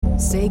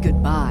Say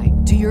goodbye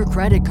to your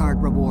credit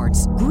card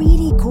rewards.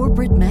 Greedy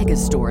corporate mega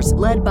stores,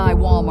 led by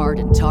Walmart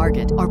and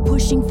Target, are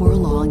pushing for a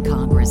law in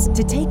Congress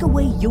to take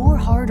away your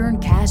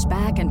hard-earned cash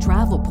back and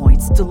travel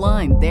points to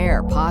line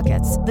their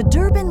pockets. The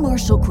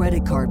Durbin-Marshall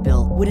credit card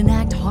bill would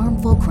enact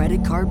harmful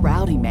credit card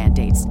routing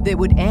mandates that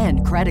would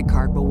end credit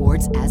card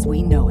rewards as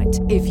we know it.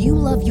 If you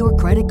love your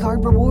credit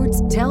card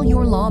rewards, tell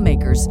your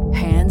lawmakers,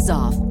 hands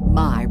off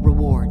my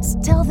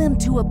rewards. Tell them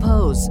to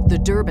oppose the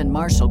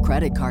Durbin-Marshall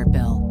credit card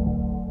bill.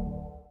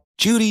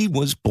 Judy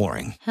was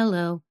boring.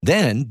 Hello.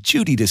 Then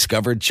Judy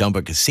discovered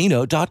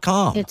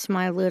ChumbaCasino.com. It's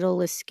my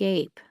little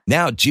escape.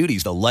 Now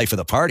Judy's the life of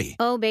the party.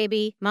 Oh,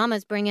 baby,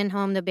 mama's bringing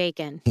home the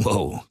bacon.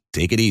 Whoa,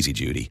 take it easy,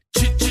 Judy.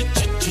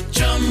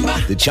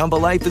 The Chumba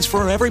life is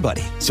for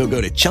everybody. So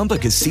go to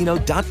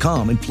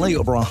ChumbaCasino.com and play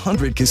over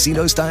 100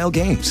 casino-style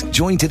games.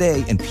 Join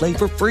today and play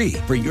for free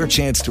for your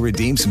chance to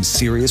redeem some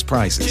serious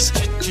prizes.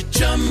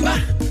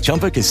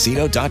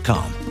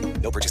 ChumbaCasino.com.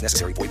 No purchase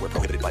necessary. Void where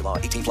prohibited by law.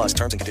 18 plus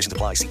terms and conditions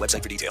apply. See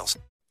website for details.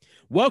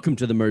 Welcome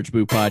to the Merge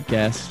Boo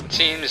Podcast.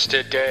 Seems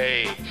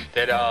today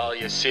that all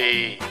you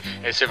see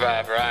is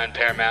Survivor on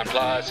Paramount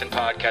Plus and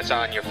podcasts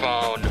on your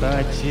phone.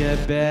 But you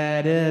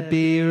better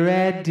be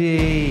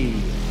ready.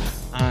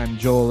 I'm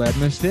Joel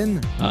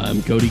Edmiston.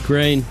 I'm Cody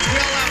Crane.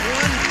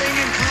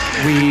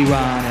 We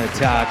want to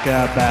talk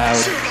about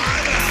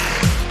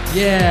Survivor.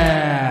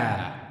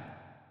 Yeah.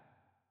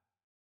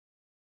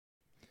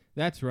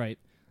 That's right.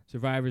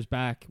 Survivor's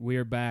back.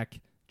 We're back.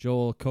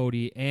 Joel,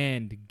 Cody,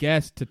 and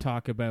guest to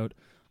talk about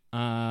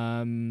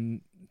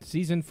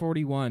Season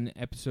 41,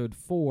 Episode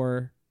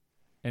 4.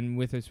 And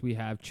with us we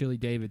have Chili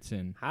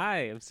Davidson. Hi,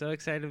 I'm so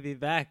excited to be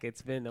back.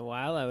 It's been a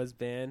while. I was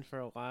banned for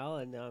a while,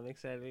 and now I'm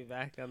excited to be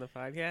back on the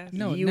podcast.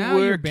 No, you now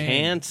were you're banned.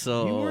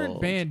 canceled. You weren't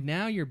banned.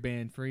 Now you're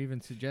banned for even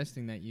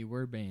suggesting that you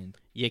were banned.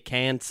 You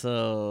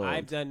canceled.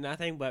 I've done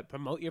nothing but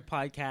promote your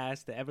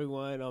podcast to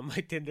everyone on my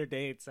Tinder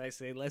dates. I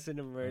say, listen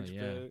to Merge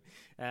Boo.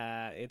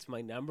 It's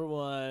my number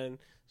one,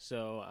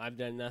 so I've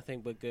done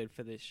nothing but good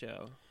for this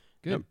show.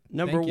 Good.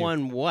 Number Thank you.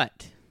 one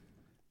what?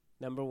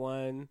 Number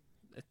one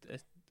a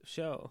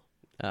show.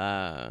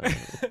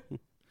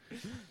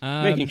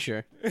 Making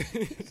sure.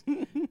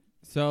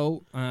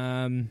 So,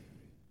 to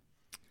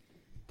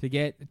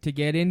get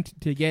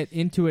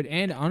into it,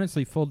 and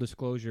honestly, full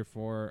disclosure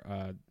for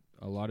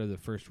a lot of the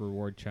first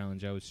reward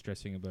challenge, I was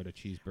stressing about a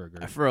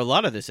cheeseburger. For a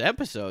lot of this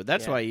episode,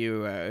 that's Yeah. why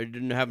you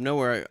didn't have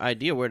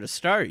idea where to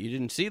start. You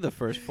didn't see the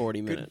first 40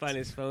 minutes. Couldn't find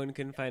his phone,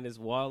 couldn't find his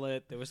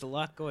wallet. There was a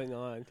lot going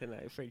on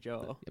tonight for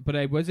Joel. But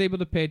I was able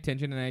to pay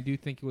attention, and I do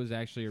think it was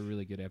actually a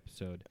really good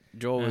episode.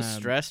 Joel was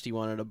stressed. He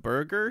wanted a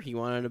burger. He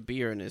wanted a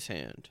beer in his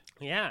hand.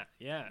 Yeah.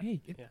 Hey,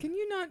 can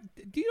you not?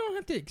 You don't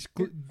have to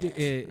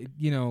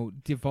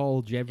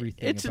divulge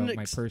everything about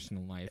my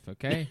personal life,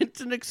 okay?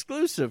 It's an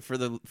exclusive for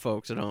the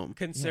folks at home.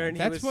 Concerned.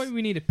 That's why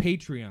we need a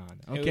Patreon,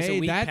 It was okay? a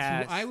week That's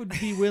past. I would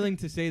be willing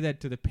to say that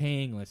to the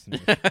paying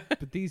listeners,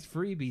 but these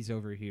freebies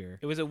over here.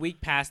 It was a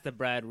week past the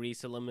Brad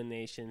Reese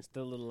elimination,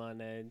 still a little on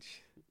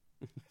edge.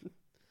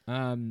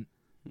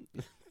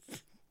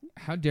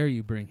 How dare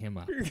you bring him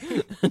up?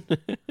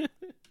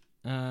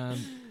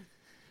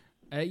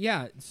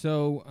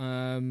 So,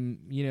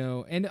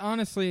 and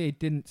honestly, it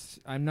didn't.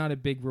 I'm not a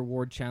big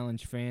reward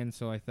challenge fan,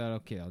 so I thought,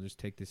 okay, I'll just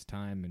take this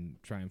time and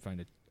try and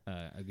find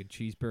a good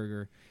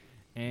cheeseburger,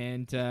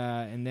 and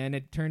then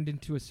it turned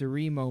into a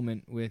Suri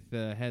moment with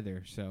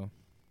Heather. So,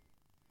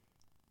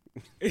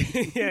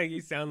 Yeah,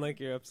 you sound like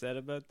you're upset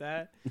about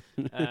that.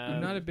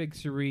 I'm not a big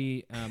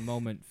Suri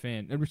moment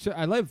fan.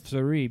 I love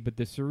Suri, but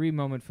the Suri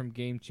moment from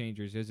Game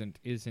Changers isn't.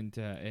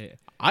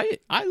 I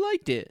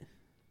liked it.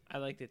 I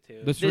liked it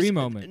too. The Suri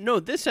moment. No,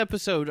 this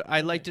episode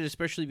I liked it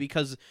especially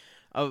because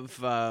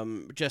of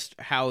just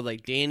how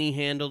like Danny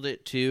handled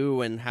it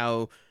too, and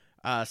how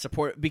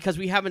support, because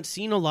we haven't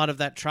seen a lot of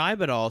that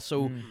tribe at all,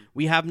 so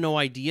we have no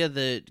idea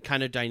the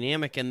kind of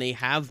dynamic, and they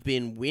have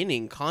been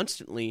winning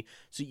constantly.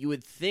 So you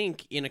would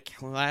think in a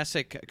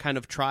classic kind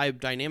of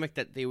tribe dynamic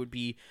that they would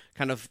be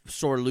kind of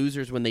sore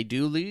losers when they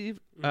do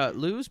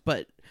lose,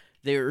 but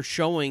they're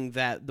showing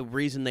that the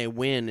reason they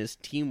win is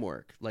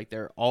teamwork. Like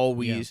they're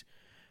always.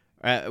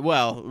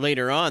 Well,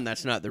 later on,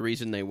 that's not the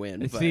reason they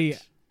win. See,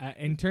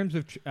 in terms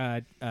of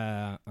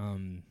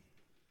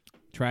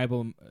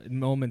tribal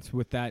moments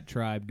with that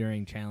tribe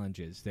during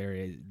challenges,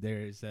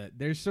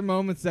 there's some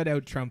moments that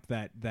out-trump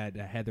that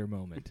Heather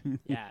moment.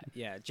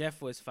 Yeah.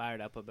 Jeff was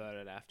fired up about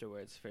it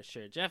afterwards, for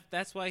sure. Jeff,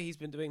 that's why he's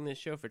been doing this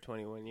show for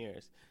 21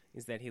 years,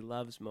 is that he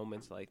loves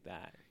moments like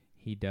that.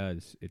 He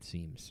does, it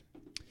seems.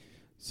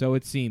 So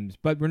it seems.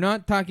 But we're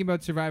not talking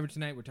about Survivor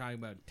tonight. We're talking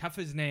about Tough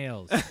as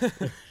Nails.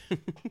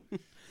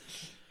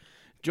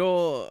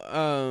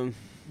 Joel,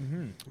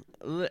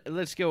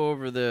 let's go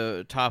over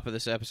the top of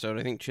this episode.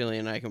 I think Chili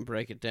and I can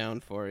break it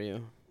down for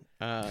you.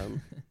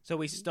 So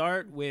we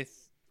start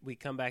with, we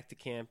come back to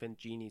camp and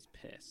Jeannie's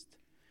pissed.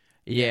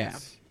 Yeah.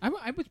 I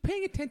was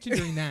paying attention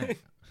during that.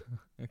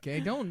 Okay,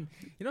 you don't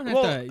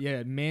have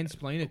to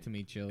mansplain it to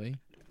me, Chili.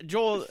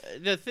 Joel,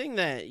 the thing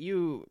that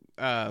you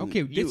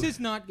this is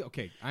not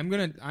okay. I'm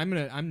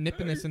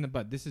nipping this in the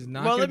bud. This is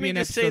not Well, going let to be me an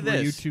just say episode where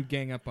you this. two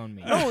gang up on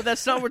me. No,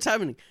 that's not what's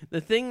happening.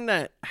 The thing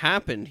that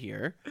happened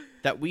here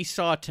that we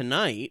saw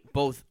tonight,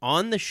 both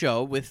on the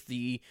show with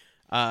the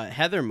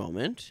Heather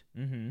moment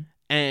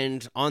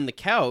and on the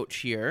couch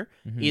here,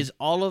 is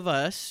all of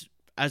us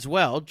as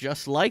well,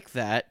 just like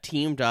that,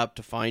 teamed up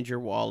to find your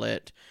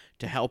wallet,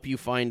 to help you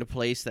find a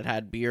place that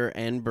had beer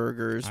and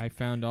burgers. I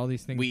found all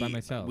these things by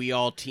myself. We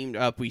all teamed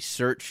up. We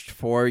searched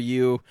for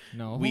you.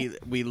 No.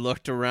 We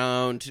looked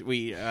around.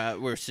 We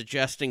were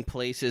suggesting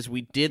places.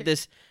 We did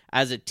this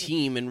as a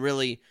team and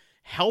really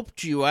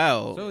helped you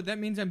out. So that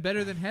means I'm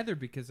better than Heather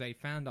because I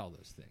found all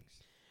those things.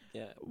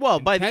 Yeah. Well,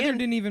 by the Heather end,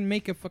 didn't even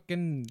make a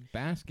fucking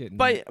basket.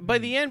 by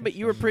the end, but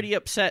you were pretty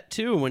upset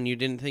too when you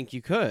didn't think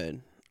you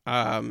could.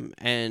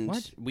 And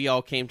What? we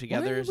all came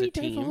together Why are as we a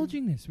team.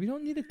 divulging this? We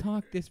don't need to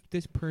talk this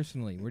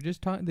personally. We're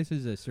just talking. This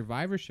is a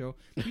Survivor show.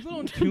 People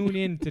don't tune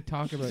in to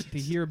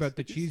hear about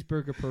the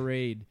cheeseburger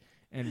parade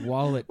and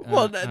wallet.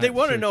 Well, they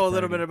want to search know a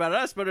little party. bit about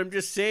us, but I'm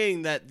just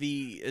saying that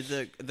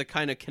the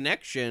kind of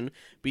connection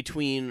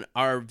between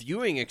our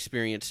viewing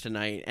experience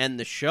tonight and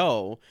the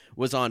show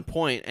was on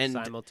point and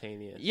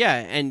Simultaneous. Yeah,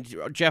 and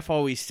Jeff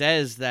always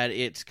says that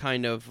it's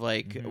kind of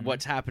like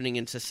what's happening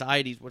in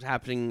society, what's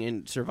happening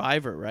in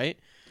Survivor, right?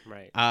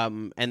 Right.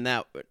 And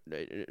that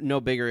no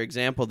bigger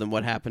example than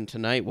what happened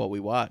tonight, what we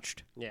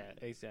watched. Yeah,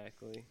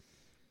 exactly.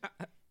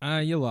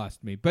 You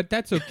lost me, but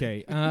that's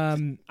okay.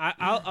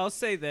 I'll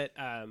say that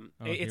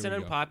it's here an we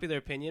go. unpopular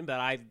opinion, but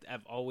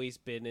I've always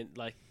been in,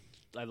 like,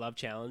 I love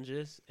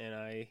challenges, and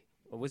I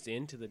was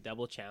into the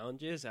double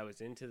challenges. I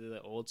was into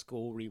the old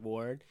school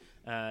reward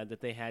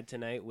that they had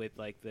tonight with,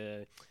 like,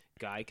 the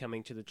guy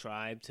coming to the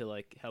tribe to,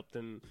 like, help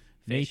them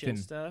fish and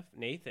Nathan. stuff.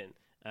 Nathan.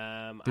 Did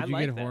I you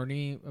like get that.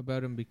 horny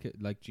about him because,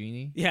 like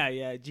Jeannie?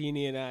 Yeah,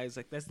 Jeannie and I was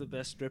like, that's the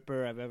best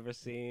stripper I've ever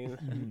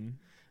seen.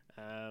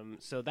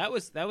 So that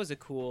was a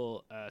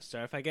cool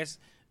stuff. I guess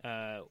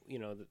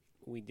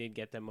we did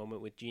get that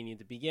moment with Jeannie at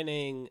the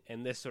beginning,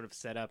 and this sort of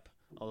set up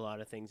a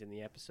lot of things in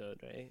the episode,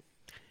 right?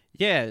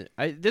 Yeah,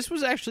 this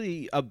was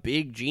actually a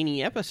big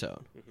Jeannie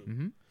episode.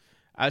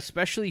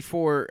 Especially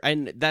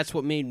and that's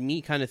what made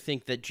me kind of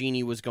think that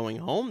Jeannie was going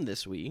home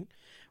this week,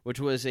 which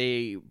was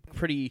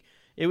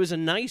it was a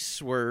nice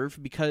swerve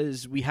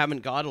because we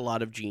haven't got a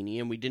lot of Jeannie,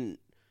 and we didn't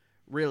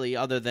really,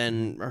 other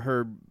than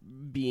her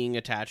being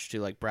attached to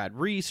like Brad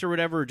Reese or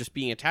whatever, just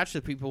being attached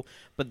to people.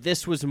 But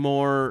this was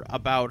more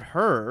about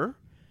her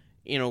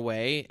in a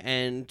way,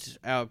 and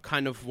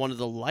kind of one of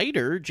the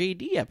lighter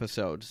JD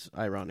episodes,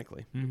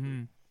 ironically.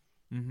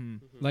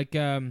 Like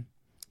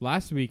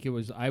last week,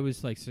 I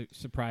was like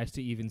surprised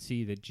to even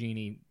see that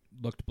Jeannie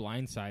looked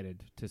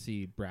blindsided to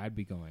see Brad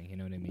be going. You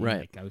know what I mean? Right.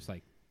 Like, I was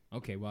like,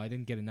 okay, well, I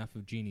didn't get enough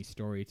of Jeannie's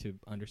story to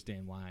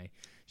understand why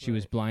she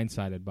was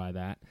blindsided by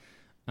that.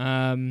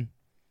 I mean,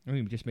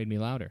 it just made me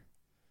louder.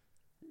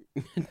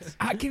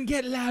 I can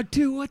get loud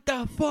too. What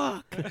the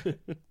fuck?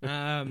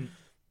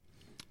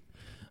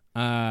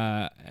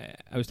 I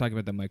was talking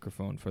about the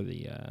microphone for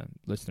the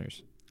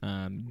listeners.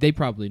 They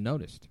probably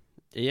noticed.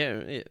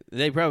 Yeah,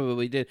 they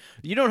probably did.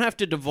 You don't have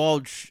to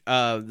divulge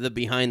the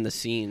behind the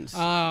scenes.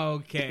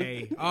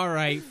 Okay. All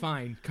right,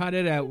 fine. Cut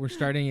it out. We're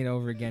starting it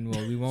over again.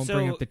 Well, we won't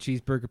bring So- up the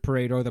cheeseburger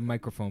parade or the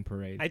microphone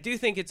parade. I do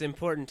think it's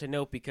important to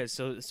note because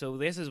so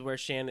this is where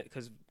Shannon,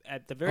 because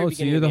at the very So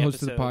beginning you're of the the host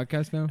episode, of the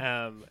podcast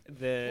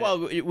now?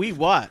 Well, we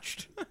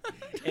watched.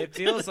 It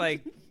feels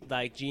like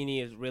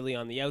Jeannie is really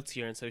on the outs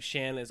here, and so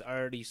Shan is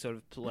already sort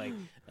of like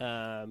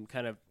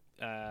kind of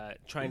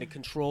trying to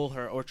control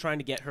her or trying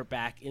to get her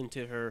back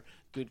into her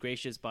good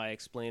graces by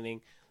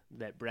explaining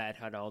that Brad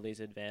had all these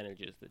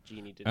advantages that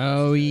Jeannie didn't.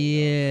 Oh, necessarily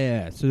know.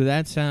 yeah. So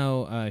that's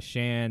how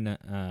Shan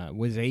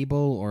was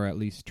able, or at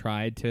least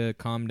tried to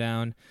calm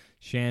down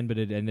Shan, but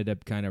it ended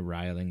up kind of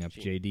riling up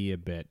JD a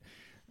bit.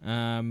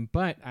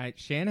 But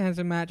Shan has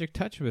a magic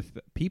touch with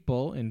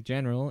people in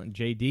general, and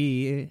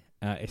JD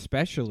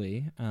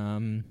especially.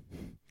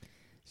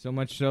 So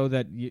much so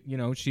that,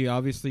 she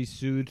obviously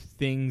soothed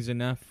things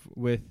enough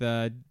with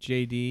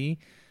JD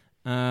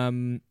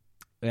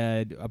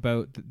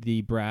about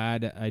the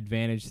Brad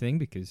advantage thing,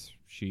 because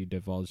she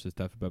divulged the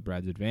stuff about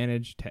Brad's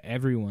advantage to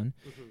everyone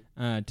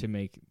to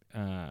make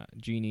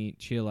Jeannie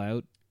chill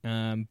out.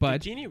 But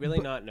Did Jeannie really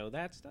not know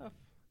that stuff?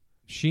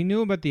 she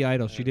knew about the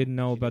idol. She didn't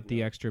know she about didn't the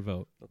know. extra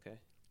vote. Okay.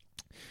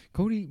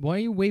 Cody, why are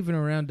you waving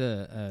around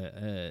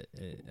a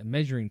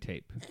measuring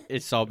tape?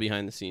 It's all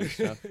behind the scenes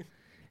stuff.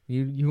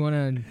 You want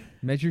to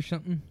measure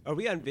something? Are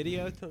we on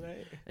video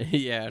tonight?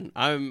 Yeah,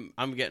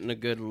 I'm getting a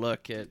good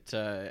look at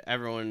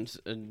everyone's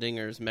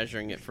dingers,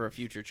 measuring it for a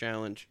future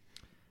challenge.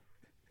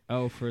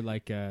 Oh, for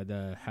like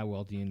the how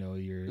well do you know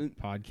your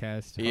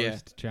podcast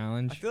host I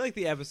challenge? feel like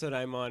the episode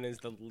I'm on is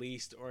the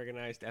least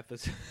organized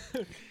episode.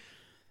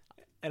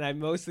 And I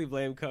mostly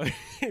blame Cody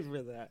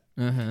for that.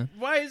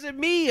 Why is it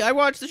me? I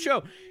watched the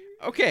show.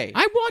 Okay.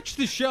 I watched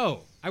the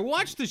show.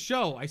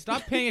 I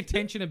stopped paying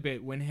attention a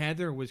bit when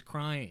Heather was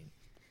crying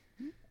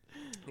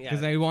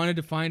because I wanted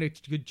to find a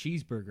good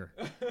cheeseburger.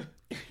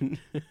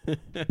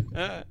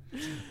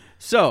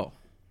 So,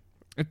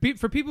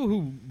 For people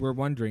who were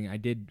wondering, I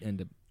did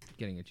end up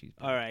getting a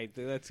cheeseburger. All right,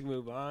 let's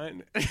move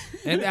on.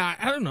 And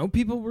I don't know,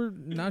 people were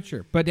not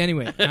sure. But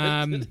anyway,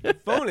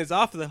 Phone is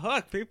off the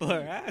hook. People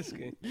are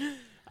asking.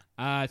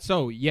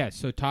 So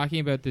talking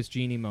about this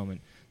Genie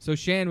moment. So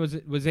Shan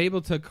was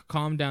able to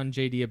calm down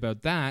JD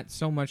about that,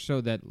 so much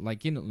so that,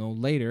 like, you know,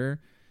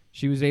 later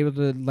she was able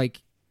to,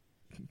 like,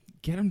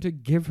 get him to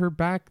give her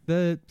back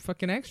the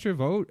fucking extra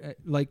vote.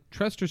 Like,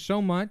 trust her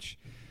so much.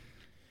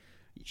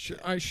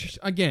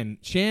 Again,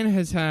 Shan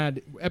has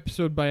had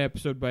episode by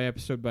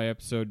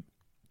episode,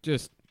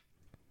 just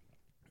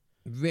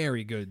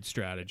very good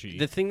strategy.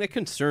 the thing that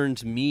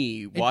concerns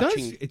me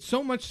watching... It's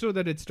so much so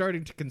that it's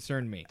starting to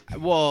concern me.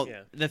 Well,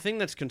 Yeah. the thing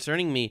that's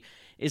concerning me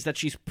is that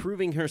she's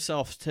proving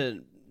herself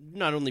to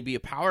not only be a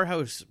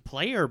powerhouse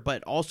player,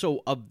 but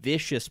also a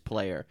vicious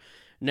player.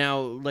 Now,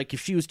 like,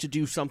 if she was to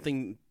do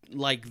something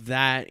like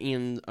that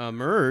in a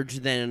merge,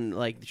 then,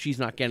 like, she's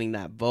not getting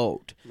that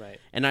vote. Right.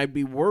 And I'd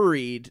be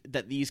worried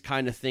that these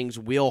kind of things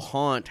will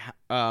haunt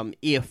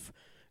if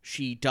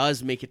she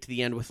does make it to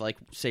the end with, like,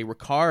 say,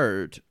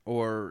 Ricard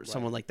or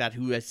someone like that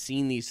who has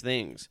seen these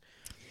things.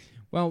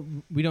 Well,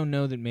 we don't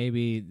know that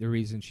maybe the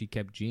reason she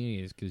kept Genie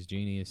is because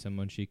Genie is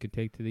someone she could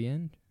take to the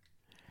end.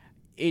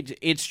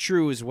 It's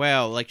true as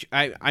well. Like,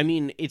 I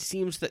mean, it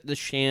seems that the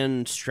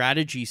Shan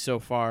strategy so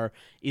far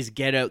is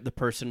get out the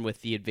person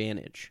with the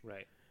advantage.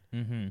 Right.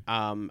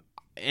 Mm-hmm.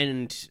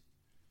 And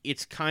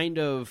it's kind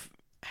of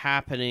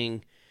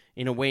happening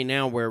in a way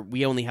now where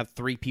we only have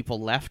 3 people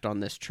left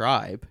on this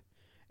tribe,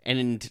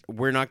 and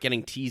we're not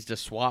getting teased a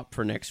swap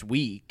for next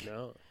week.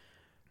 No.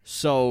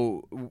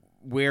 So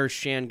where's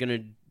Shan going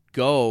to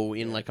go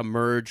in, like, a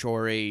merge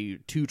or a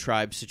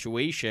 2-tribe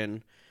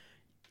situation?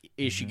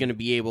 Is she going to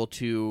be able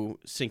to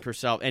sink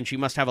herself? And she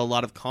must have a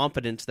lot of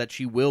confidence that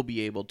she will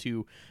be able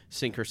to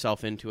sink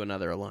herself into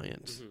another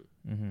alliance.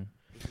 Mm-hmm.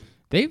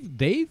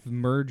 They've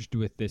merged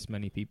with this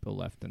many people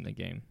left in the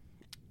game.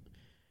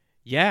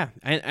 Yeah,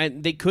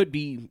 and they could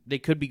be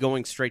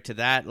going straight to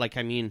that. Like,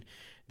 I mean,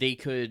 they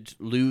could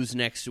lose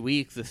next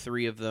week, the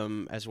 3 of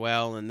them as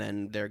well, and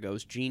then there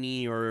goes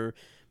Genie, or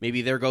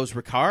maybe there goes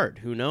Ricard.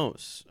 Who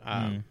knows?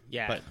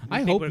 Yeah. But I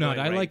think hope we're not.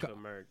 going I right like to a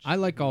merge. I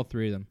like all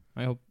 3 of them.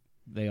 I hope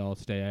they all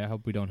stay. I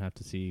hope we don't have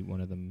to see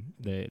one of them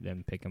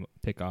them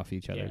pick off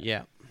each other.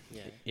 yeah.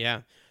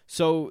 Yeah.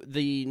 So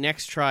the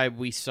next tribe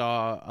we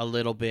saw a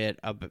little bit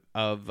of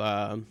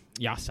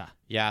Yasa.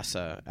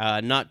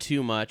 Yasa. Not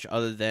too much,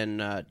 other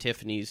than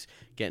Tiffany's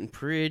getting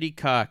pretty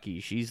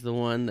cocky. She's the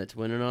one that's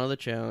winning all the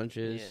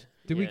challenges. Yeah.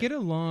 Did we get a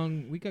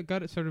long? We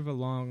got sort of a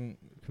long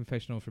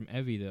confessional from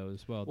Evie though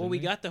as well. Well, didn't we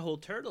got the whole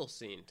turtle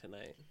scene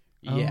tonight.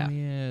 Oh, Yeah.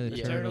 yeah,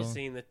 The turtle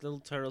scene, the little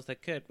turtles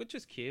that could, which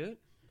is cute.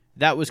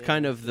 That was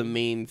kind of the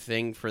main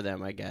thing for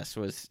them, I guess,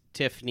 was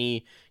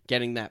Tiffany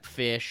getting that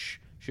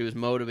fish. She was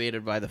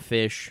motivated by the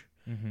fish.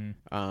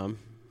 Mm-hmm.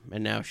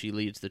 And now she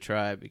leads the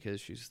tribe because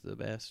she's the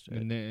best.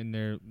 And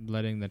they're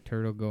letting the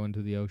turtle go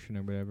into the ocean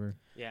or whatever.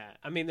 Yeah,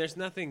 I mean, there's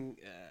nothing.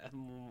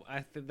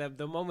 I think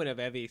the moment of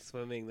Evie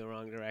swimming the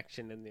wrong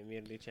direction in the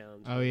immunity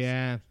challenge. Oh was,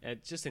 yeah.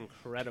 it's just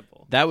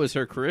incredible. That was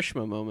her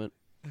charisma moment,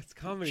 It's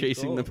comedy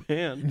chasing gold. the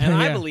pan. And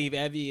I Yeah. believe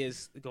Evie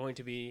is going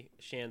to be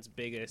Shan's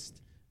biggest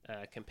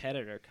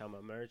competitor come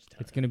a merge time.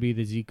 It's gonna be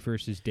the Zeke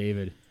versus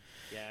David.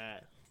 Yeah.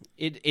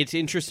 It's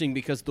interesting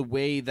because the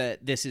way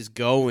that this is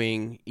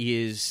going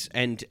is,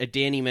 and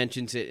Danny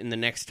mentions it in the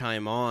next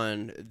time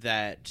on,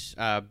 that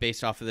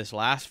based off of this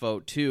last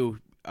vote too,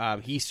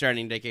 he's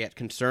starting to get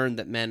concerned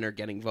that men are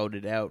getting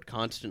voted out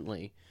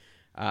constantly.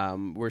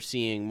 We're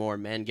seeing more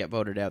men get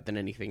voted out than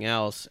anything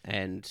else,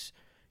 and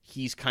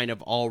he's kind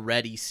of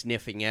already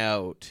sniffing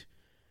out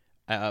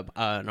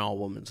an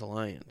all-women's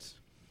alliance.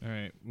 All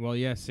right. Well,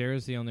 yeah.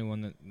 Sarah's the only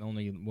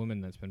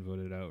woman that's been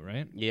voted out,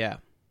 right? Yeah.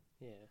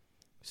 Yeah.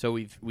 So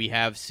we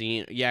have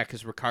seen,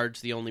 because Ricard's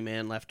the only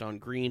man left on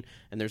green,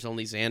 and there's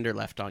only Xander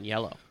left on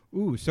yellow,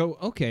 Ooh. So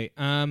okay.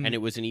 and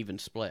it was an even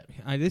split.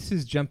 This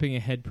is jumping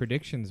ahead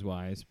predictions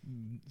wise.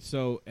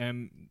 So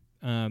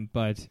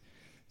but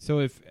so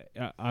if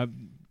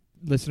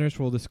listeners,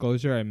 full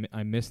disclosure,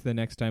 I missed the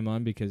next time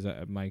on because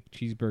my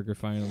cheeseburger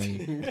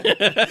finally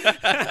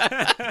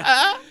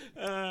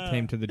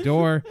came to the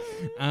door.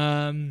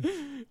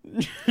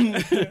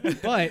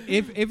 But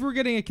if we're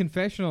getting a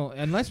confessional,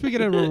 unless we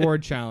get a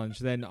reward challenge,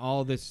 then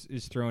all this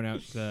is thrown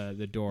out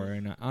the door.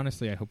 And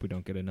honestly, I hope we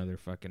don't get another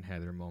fucking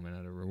Heather moment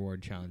at a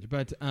reward challenge.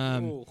 But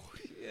Oh,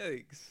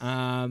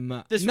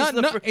 yikes. This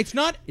was it's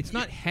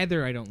not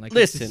Heather. I don't like.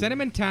 Listen. It's the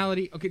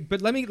sentimentality. Okay,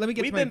 but let me get. We've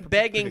to my been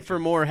begging prediction. for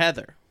more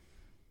Heather.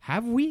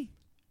 Have we?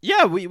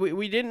 Yeah,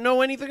 we didn't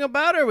know anything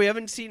about her. We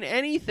haven't seen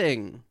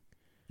anything.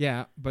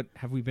 Yeah, but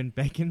have we been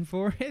begging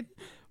for it?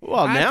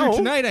 Well, After now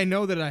tonight, I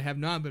know that I have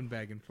not been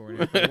begging for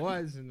it. If I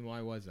was, and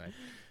why was I?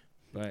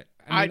 But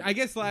I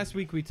guess last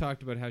week we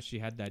talked about how she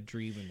had that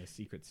dream in the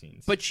secret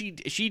scenes. But she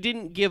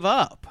didn't give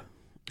up.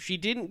 She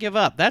didn't give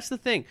up. That's the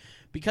thing,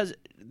 because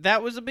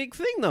that was a big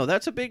thing, though.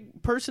 That's a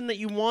big person that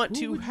you want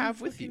who to would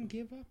have with you.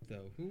 Give up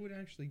though? Who would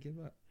actually give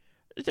up?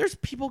 There's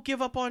people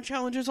give up on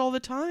challenges all the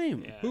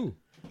time. Yeah. Who?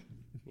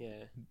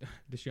 Yeah.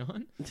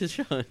 Deshaun?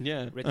 Deshaun,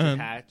 yeah. Richard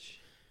Hatch.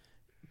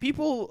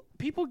 People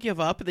give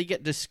up. They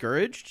get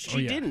discouraged.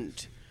 She yeah.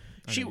 didn't.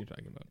 I know what you're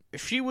talking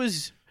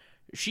about.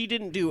 She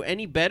didn't do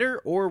any better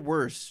or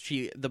worse.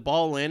 The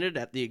ball landed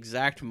at the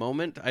exact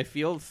moment, I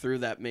feel, through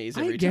that maze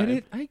every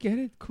time. I get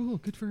it. Cool.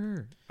 Good for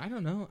her. I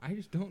don't know. I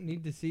just don't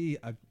need to see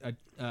I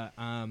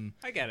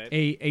get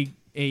it.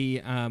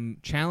 a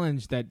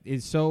challenge that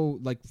is so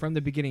like from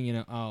the beginning. You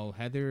know, oh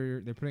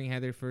Heather, they're putting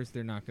Heather first.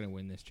 They're not going to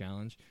win this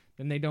challenge.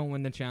 Then they don't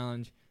win the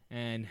challenge,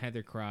 and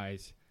Heather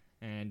cries,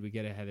 and we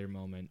get a Heather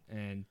moment.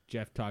 And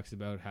Jeff talks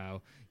about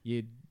how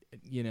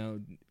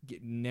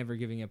never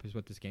giving up is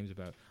what this game's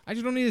about. I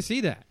just don't need to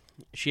see that.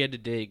 She had to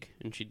dig,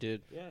 and she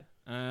did. Yeah.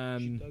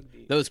 She dug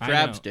deep. Those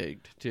crabs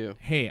digged, too.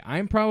 Hey,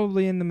 I'm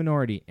probably in the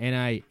minority, and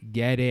I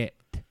get it.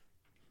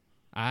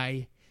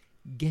 I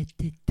get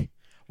it.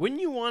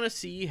 Wouldn't you want to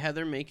see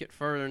Heather make it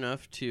far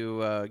enough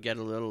to get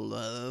a little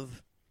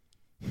love?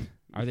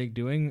 Are they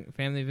doing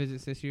family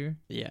visits this year?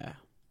 Yeah.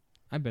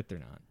 I bet they're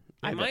not.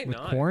 I might With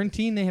not.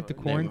 quarantine, they have to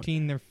They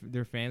quarantine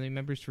their family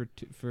members for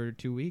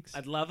 2 weeks.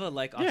 I'd love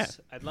Yeah.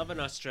 I'd love an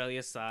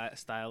Australia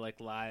style like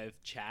live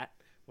chat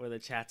where the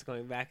chat's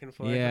going back and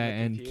forth. Yeah, on the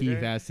and computer.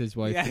 Keith asked his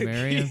wife to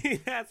marry him.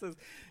 Keith asked his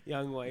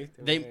young wife.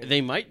 To marry him. They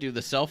might do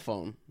the cell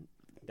phone.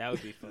 That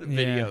would be fun.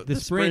 Video. Yeah, the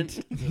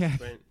Sprint. Yeah,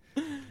 Sprint.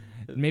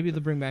 maybe they'll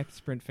bring back the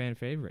Sprint fan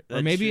favorite, or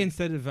That's maybe true.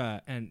 instead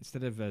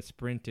of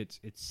Sprint, it's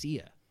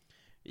Sia.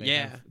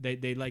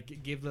 They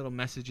like give little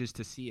messages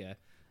to Sia,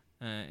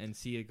 and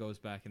Sia goes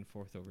back and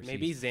forth overseas.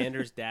 Maybe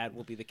Xander's dad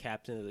will be the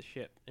captain of the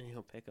ship, and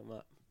he'll pick him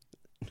up.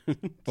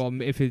 Well,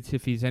 if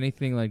he's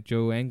anything like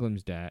Joe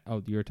Anglim's dad,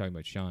 oh, you were talking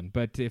about Sean,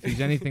 but if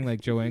he's anything like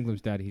Joe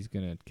Anglim's dad, he's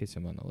gonna kiss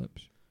him on the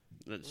lips.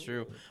 That's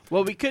true.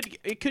 Well,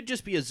 it could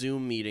just be a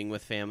Zoom meeting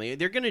with family.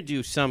 They're going to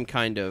do some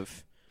kind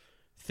of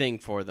thing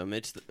for them.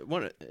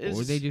 Or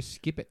they just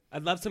skip it.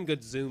 I'd love some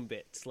good Zoom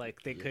bits.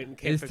 Like they couldn't.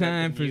 It's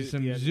time for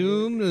some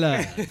Zoom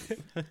love.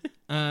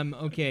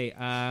 Okay.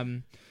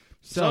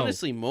 It's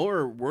honestly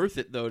more worth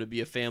it though to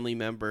be a family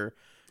member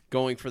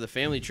going for the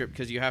family trip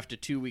because you have to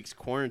 2 weeks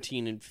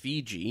quarantine in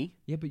Fiji.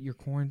 Yeah, but you're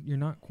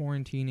not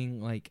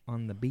quarantining like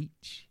on the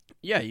beach.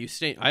 Yeah,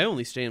 I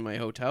only stay in my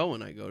hotel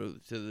when I go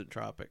to the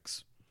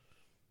tropics.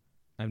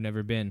 I've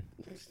never been.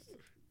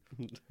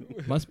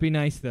 Must be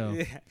nice though.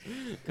 Yeah.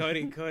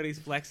 Cody's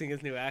flexing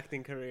his new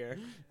acting career.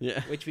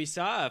 Yeah, which we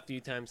saw a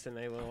few times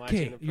tonight when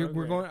watching the program.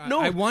 We're going. No,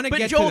 I want to but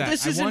get Joel, to that.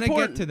 this is I want to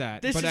important. get to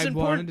that. This but is I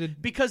important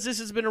wanted because this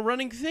has been a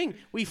running thing.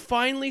 We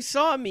finally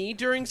saw me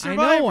during I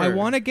Survivor. know. I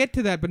want to get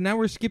to that, but now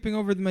we're skipping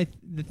over the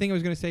thing I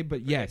was going to say.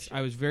 But yes,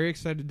 I was very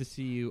excited to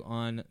see you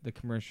on the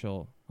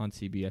commercial on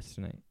CBS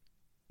tonight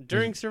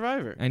during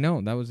Survivor. I know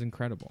that was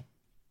incredible.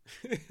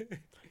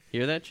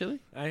 Hear that, Chili?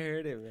 I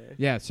heard it, man.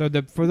 Yeah. So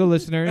for the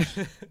listeners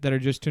that are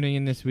just tuning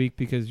in this week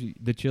because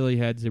the Chili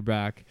heads are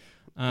back.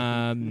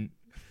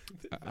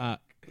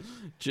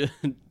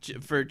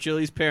 For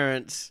Chili's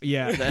parents,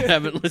 Yeah. that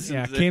haven't listened.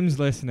 Yeah, to Kim's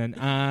listening.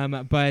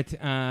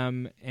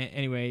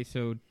 Anyway,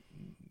 so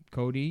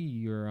Cody,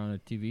 you're on a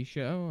TV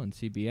show on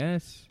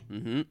CBS.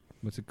 Mm-hmm.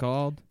 What's it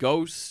called?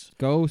 Ghosts.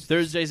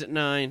 Thursdays at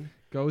 9.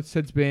 Ghosts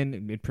it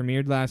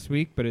premiered last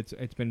week, but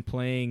it's been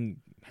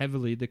playing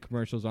heavily the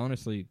commercials,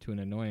 honestly, to an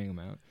annoying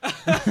amount.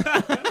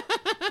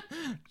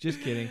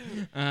 Just kidding.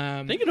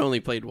 I think it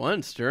only played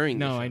once during.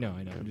 No, the show. I know.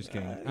 I'm just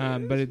kidding.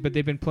 But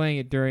they've been playing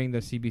it during the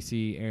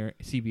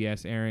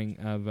CBS airing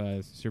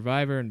of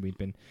Survivor, and we've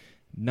been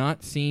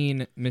not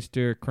seeing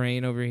Mr.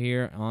 Crane over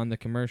here on the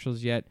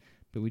commercials yet,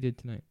 but we did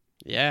tonight.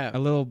 Yeah, a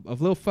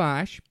little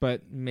flash,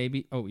 but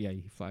maybe. Oh yeah,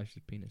 he flashed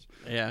his penis.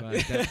 Yeah,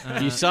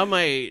 but you saw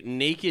my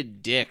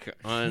naked dick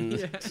on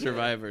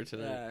Survivor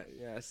tonight.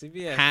 Yeah,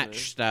 CBS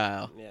Hatch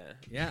style.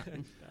 Yeah.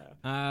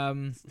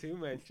 It's too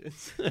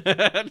mentions.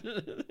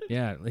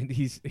 Yeah,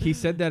 he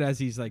said that as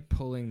he's like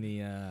pulling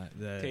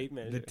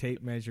the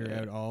tape measure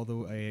out all the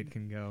way it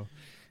can go.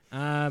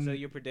 So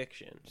your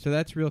prediction. So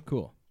that's real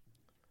cool.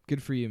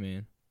 Good for you,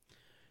 man.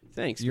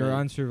 Thanks. You're man.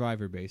 on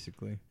Survivor,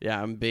 basically.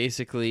 Yeah,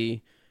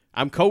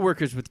 I'm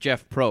co-workers with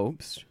Jeff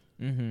Probst.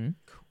 Mm-hmm.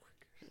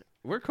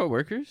 We're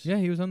co-workers. Yeah,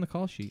 he was on the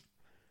call sheet.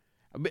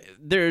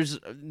 There's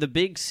the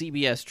big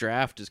CBS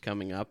draft is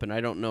coming up, and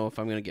I don't know if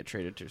I'm going to get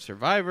traded to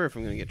Survivor, if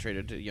I'm going to get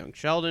traded to Young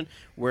Sheldon,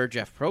 where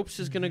Jeff Probst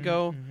is going to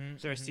go. Mm-hmm.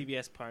 Is there a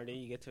CBS party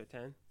you get to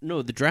attend?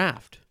 No, the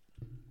draft.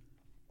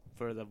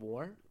 For the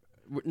war?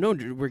 No,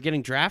 we're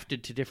getting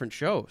drafted to different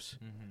shows.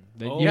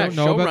 You don't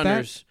know about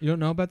that? You don't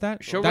know about that?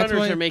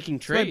 Showrunners are making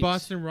trades. That's why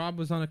Boston Rob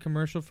was on a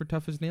commercial for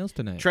Tough as Nails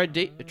tonight. Trade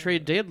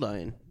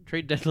deadline.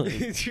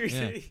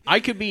 Yeah.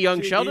 I could be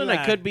Young Sheldon.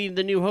 I could be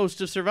the new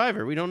host of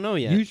Survivor. We don't know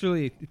yet.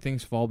 Usually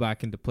things fall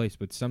back into place,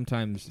 but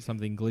sometimes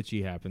something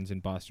glitchy happens,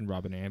 and Boston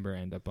Rob and Amber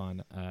end up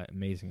on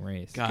Amazing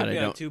Race. God, Could be I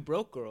on don't. Two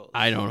Broke Girls.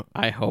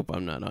 I hope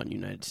I'm not on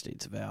United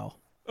States of Al.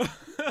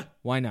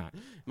 Why not?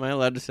 Am I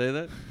allowed to say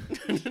that?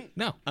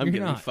 No, I'm you're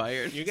getting not.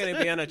 fired. You're going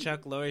to be on a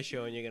Chuck Lorre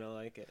show, and you're going to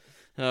like it.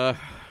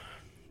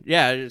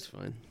 Yeah, it is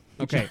fine.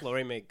 Okay. Chuck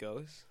Lorre make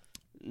ghosts?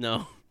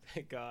 No.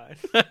 Thank God.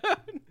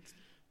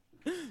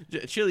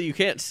 Chili, you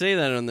can't say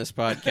that on this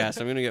podcast.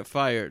 I'm gonna get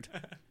fired.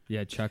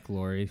 Yeah, Chuck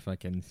Lorre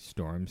fucking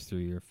storms through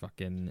your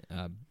fucking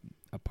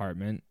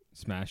apartment,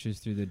 smashes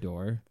through the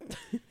door,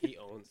 He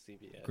owns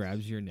CBS.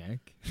 grabs your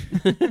neck.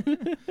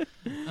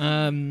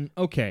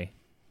 Okay.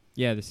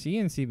 Yeah, the C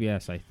in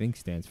CBS I think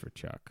stands for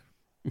Chuck.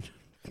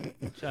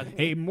 Chuck,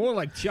 Hey, more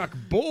like Chuck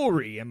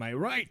Bory, am I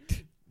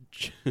right?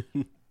 Chuck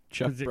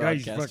The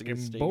guy's Broadcasting fucking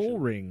Station.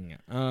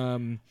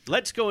 boring.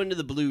 Let's go into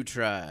the Blue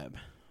Tribe.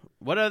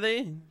 What are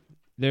they?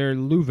 They're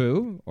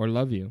Luvu or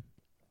Love You.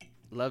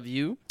 Love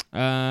you.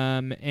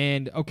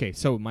 And okay,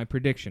 so my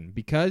prediction,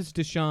 because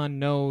Deshaun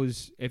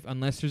knows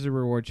unless there's a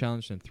reward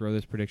challenge, then throw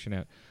this prediction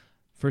out.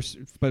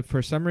 But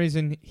for some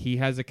reason he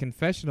has a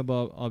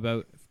confessionable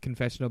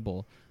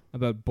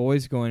about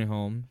boys going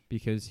home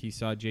because he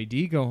saw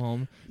JD go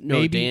home.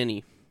 No,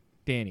 Danny.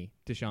 Danny.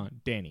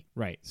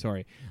 Right.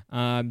 Sorry.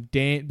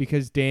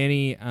 Because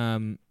Danny.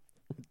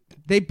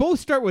 They both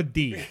start with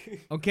D.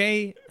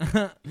 Okay.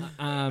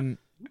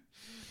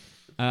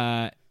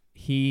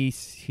 He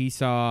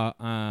saw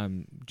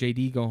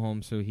JD go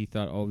home, so he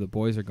thought, oh, the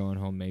boys are going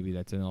home. Maybe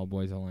that's an all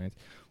boys alliance.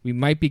 We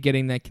might be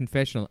getting that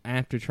confessional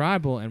after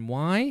Tribal, and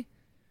why?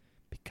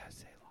 Because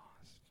they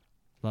lost.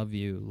 Love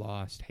you,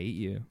 lost, hate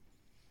you.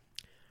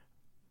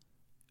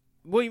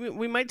 Well,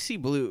 we might see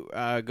Blue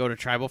go to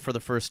Tribal for the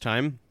first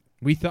time.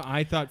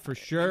 I thought for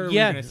sure we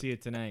were going to see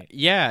it tonight.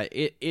 Yeah,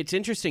 it's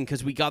interesting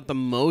because we got the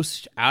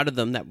most out of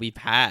them that we've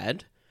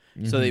had.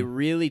 Mm-hmm. So they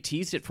really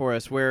teased it for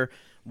us, where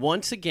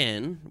once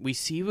again we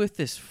see with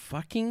this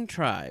fucking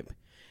tribe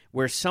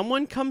where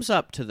someone comes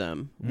up to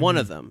them, one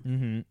of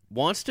them,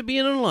 wants to be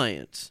in an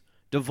alliance,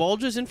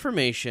 divulges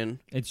information.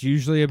 It's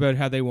usually about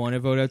how they want to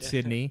vote out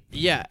Sydney.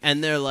 Yeah,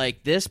 and they're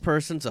like, this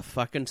person's a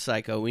fucking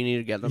psycho. We need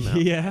to get them out.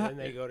 Yeah. and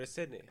they go to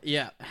Sydney.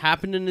 Yeah,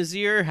 happened to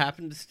Nazir,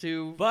 happens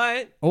to...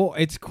 But Oh,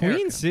 it's Queen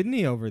Erica.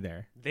 Sydney over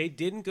there. they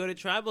didn't go to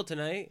Tribal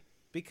tonight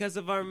because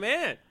of our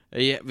man.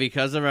 Yeah,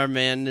 because of our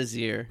man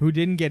Nazir. Who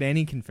didn't get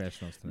any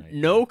confessionals tonight.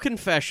 No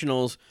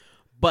confessionals,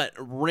 but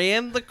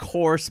ran the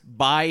course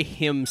by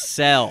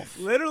himself.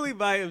 Literally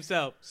by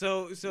himself.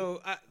 So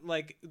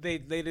like they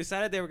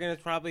decided they were going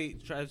to probably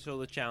try to show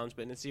the challenge,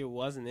 but Nasir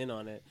wasn't in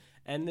on it.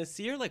 And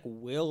Nasir like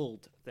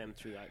willed them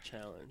through that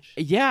challenge.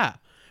 Yeah.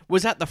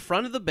 Was at the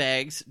front of the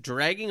bags,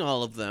 dragging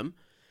all of them.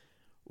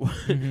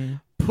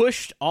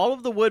 Pushed all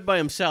of the wood by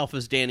himself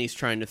as Danny's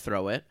trying to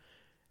throw it.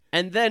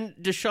 And then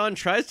Deshaun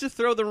tries to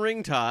throw the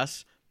ring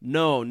toss.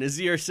 No,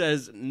 Nazir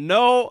says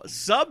no,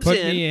 subs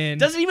Put me in.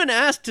 Doesn't even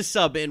ask to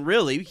sub in,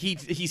 really.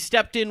 He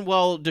stepped in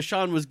while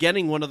Deshaun was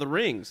getting one of the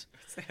rings.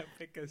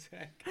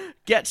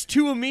 Gets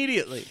two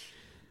immediately.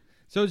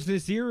 So is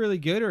Nazir really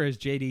good, or is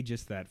JD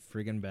just that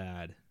friggin'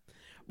 bad?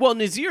 Well,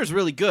 Nazir's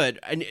really good,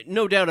 and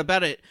no doubt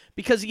about it,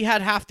 because he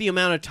had half the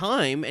amount of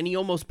time, and he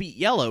almost beat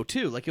Yellow,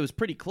 too. Like, it was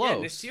pretty close.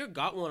 Yeah, Nasir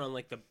got one on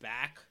like the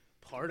back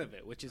part of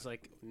it, which is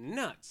like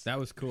nuts. That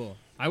was cool.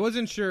 I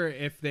wasn't sure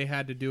if they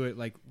had to do it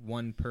like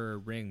one per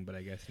ring, but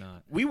I guess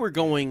not. We were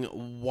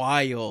going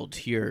wild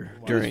here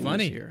during It was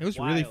funny. this year. It was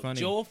really funny.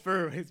 Joel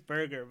for his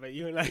burger, but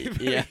you and I.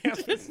 Yeah.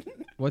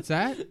 What's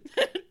that?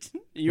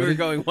 You were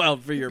going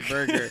wild for your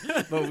burger,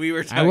 but we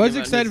were talking I was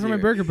about excited for my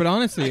Nazir. burger, but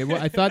honestly,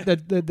 I thought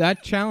that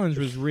challenge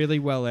was really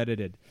well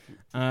edited.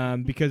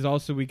 Because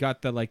also we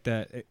got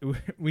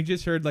we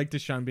just heard like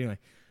Deshaun being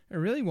like, I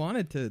really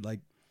wanted to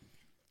like,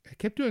 I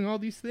kept doing all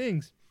these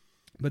things.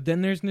 But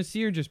then there's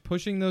Nasir just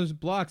pushing those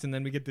blocks, and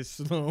then we get this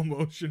slow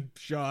motion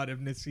shot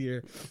of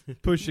Nasir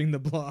pushing the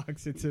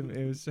blocks. It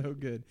was so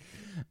good.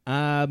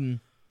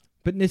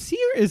 But Nasir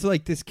is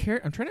like this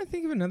character. I'm trying to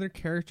think of another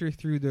character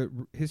through the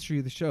history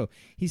of the show.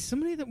 He's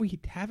somebody that we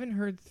haven't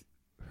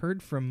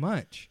heard from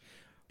much.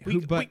 We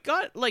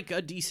got like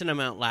a decent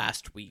amount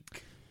last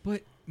week.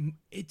 But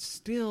it's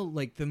still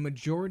like the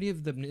majority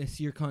of the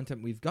Nasir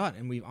content we've got,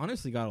 and we've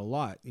honestly got a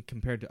lot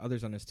compared to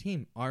others on his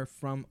team, are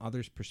from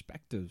others'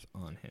 perspectives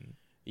on him.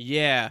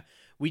 Yeah.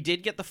 We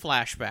did get the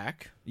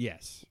flashback.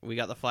 Yes. We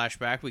got the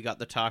flashback. We got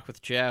the talk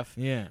with Jeff.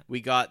 Yeah.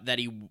 We got that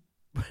he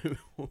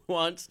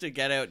wants to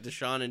get out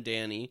Deshaun and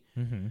Danny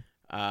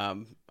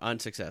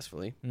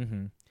unsuccessfully.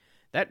 Mm-hmm.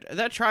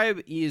 That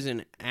tribe is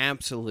an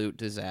absolute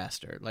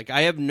disaster. Like,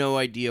 I have no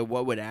idea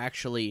what would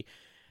actually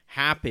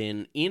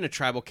happen in a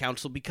tribal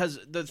council, because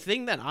the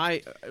thing that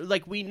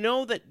we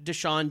know that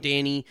Deshaun,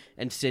 Danny,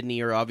 and Sydney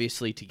are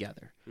obviously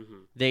together. Mm-hmm.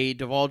 They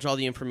divulge all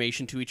the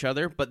information to each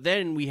other, but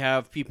then we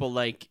have people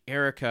like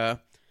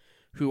Erica,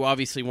 who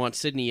obviously wants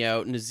Sydney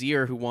out,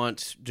 Nazir, who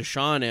wants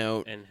Deshaun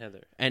out,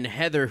 and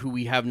Heather, who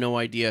we have no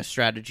idea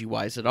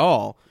strategy-wise at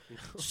all.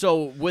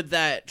 So would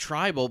that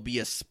tribal be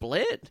a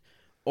split?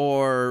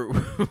 Or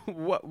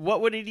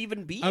what would it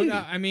even be?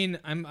 I mean,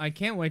 I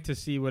can't wait to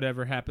see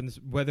whatever happens,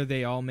 whether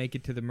they all make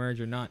it to the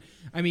merge or not.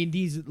 I mean,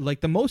 these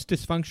like the most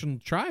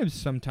dysfunctional tribes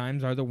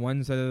sometimes are the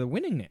ones that are the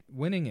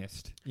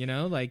winningest. You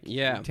know, like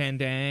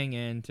Tandang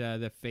and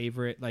the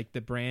favorite, like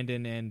the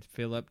Brandon and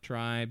Phillip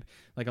tribe.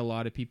 Like a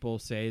lot of people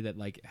say that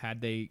like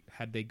had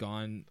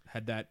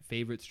that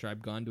favorites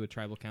tribe gone to a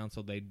tribal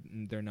council,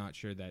 they're not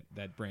sure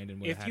that Brandon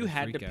would have. If you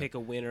had to pick a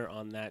winner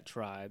on that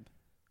tribe,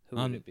 Who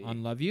would it be?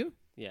 On Love You?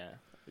 Yeah.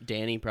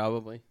 Danny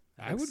probably.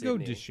 I think would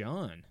Sydney. go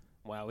Deshaun.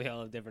 Wow, we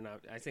all have different.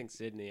 I think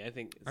Sydney. I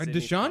think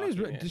Sydney's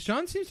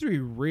Deshaun seems to be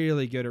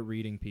really good at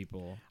reading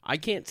people. I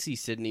can't see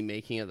Sydney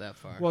making it that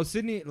far. Well,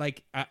 Sydney,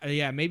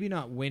 maybe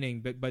not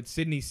winning, but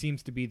Sydney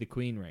seems to be the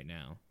queen right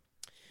now.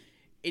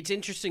 It's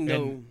interesting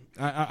though.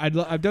 I'd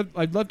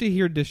love to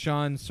hear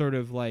Deshaun's sort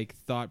of like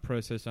thought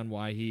process on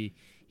why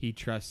he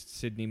trusts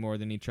Sydney more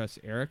than he trusts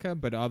Erica.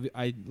 But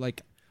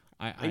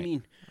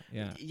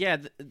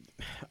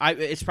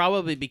it's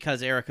probably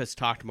because Erica's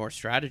talked more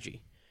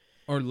strategy.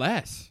 Or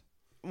less.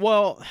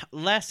 Well,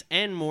 less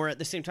and more at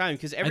the same time,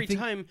 because every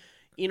time,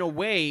 in a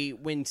way,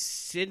 when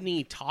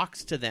Sydney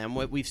talks to them,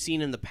 what we've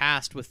seen in the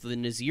past with the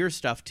Nazir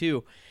stuff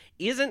too,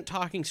 isn't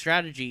talking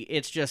strategy.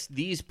 It's just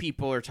these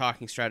people are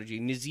talking strategy.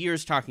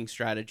 Nazir's talking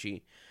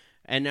strategy.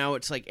 And now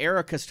it's like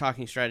Erica's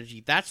talking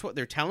strategy. That's what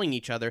they're telling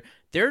each other.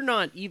 They're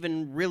not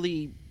even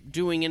really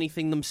doing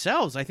anything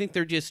themselves. I think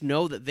they just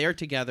know that they're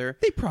together.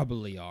 They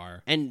probably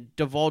are. And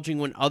divulging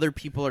when other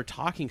people are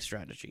talking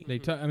strategy. They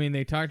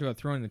talked about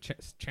throwing the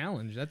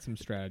challenge. That's some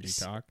strategy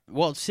talk.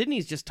 Well,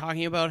 Sydney's just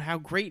talking about how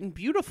great and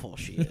beautiful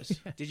she is.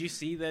 Did you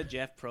see the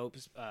Jeff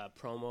Probst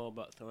promo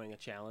about throwing a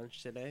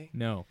challenge today?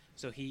 No.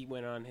 So he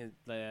went on his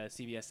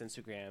CBS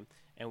Instagram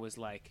and was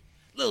like,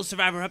 "Little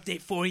Survivor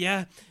update for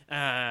you.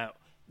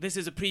 This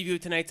is a preview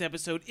of tonight's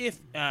episode. If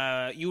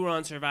you were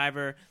on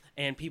Survivor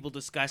and people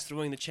discussed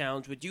throwing the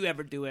challenge, would you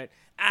ever do it?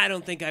 I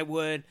don't think I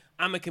would.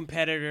 I'm a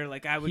competitor.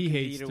 Like, I would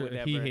compete or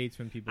whatever." He hates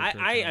when people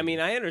I mean,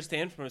 I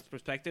understand from his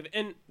perspective.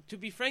 And to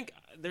be frank,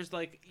 there's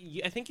like,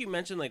 I think you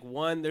mentioned like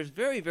there's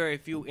very, very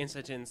few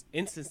instances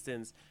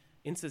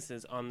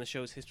on the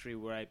show's history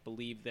where I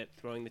believe that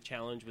throwing the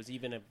challenge was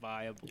even a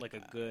viable, like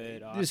a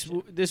good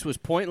option. This was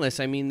pointless.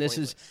 I mean,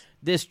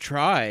 this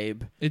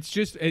tribe. It's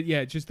just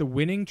it's just the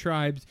winning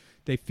tribes.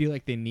 They feel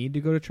like they need to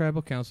go to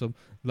tribal council.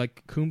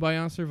 Like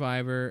Kumbaya on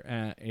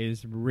Survivor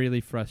is really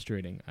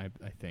frustrating. I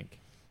think.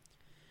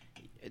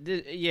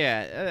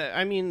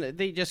 I mean,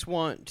 they just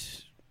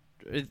want.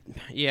 They're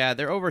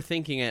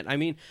overthinking it. I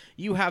mean,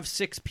 you have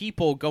 6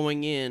 people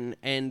going in,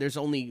 and there's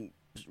only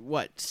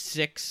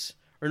 6.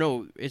 Or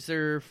no, is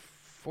there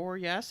 4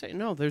 Yase?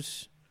 No,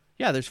 there's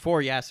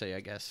 4 Yase, I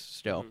guess,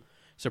 still,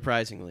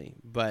 surprisingly.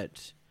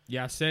 But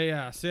Yase.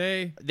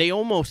 They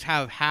almost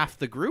have half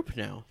the group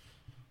now.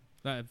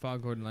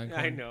 Foghorn Leghorn.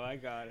 I know, I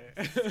got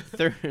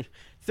it.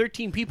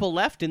 13 people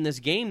left in this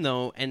game,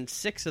 though, and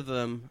 6 of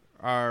them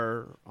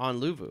are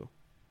on Luvu.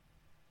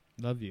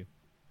 Love you.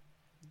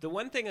 The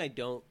one thing I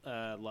don't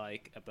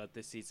like about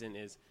this season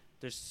is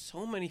there's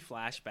so many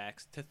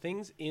flashbacks to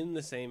things in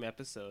the same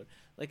episode.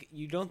 Like,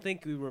 you don't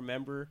think we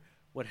remember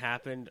what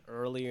happened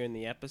earlier in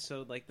the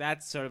episode? Like,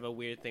 that's sort of a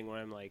weird thing where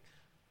I'm like,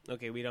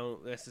 okay,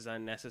 this is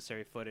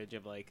unnecessary footage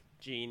of, like,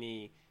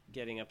 Jeannie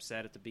getting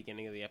upset at the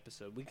beginning of the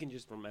episode. We can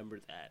just remember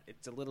that.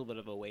 It's a little bit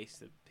of a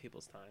waste of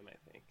people's time, I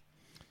think.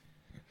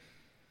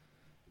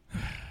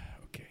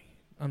 Okay.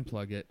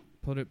 Unplug it.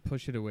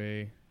 Push it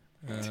away.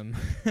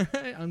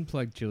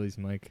 Unplug Chili's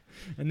mic.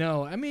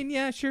 No, I mean,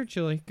 yeah, sure,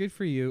 Chili. Good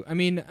for you. I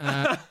mean,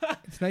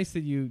 it's nice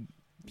that you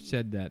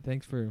said that.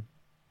 Thanks for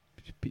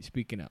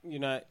speaking up. You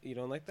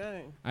don't like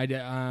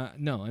that?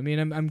 No. I mean,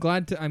 I'm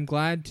glad to.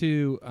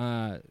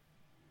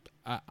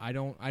 I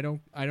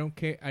don't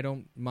care. I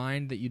don't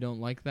mind that you don't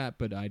like that,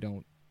 but I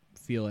don't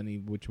feel any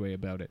which way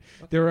about it.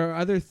 Okay. There are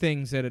other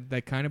things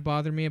that kind of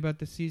bother me about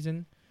the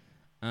season.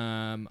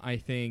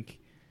 I think.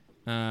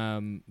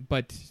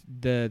 But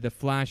the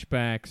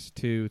flashbacks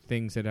to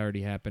things that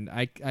already happened,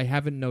 I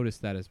haven't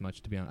noticed that as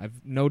much, to be honest.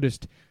 I've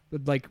noticed,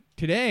 like,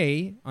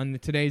 today, on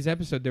today's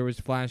episode, there was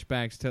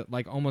flashbacks to,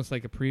 like, almost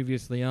like a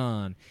previously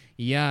on.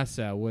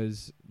 Yasa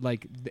was,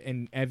 like,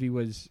 and Evie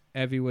was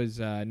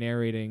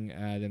narrating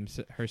them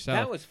herself.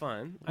 That was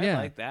fun. I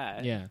like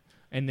that. Yeah.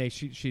 And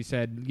she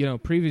said,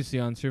 previously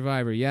on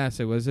Survivor,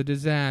 Yasa was a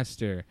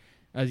disaster.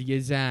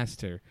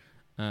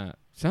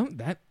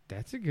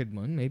 That's a good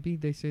one. Maybe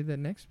they say that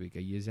next week, a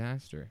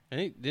yizaster.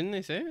 Hey, didn't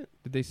they say it?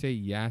 Did they say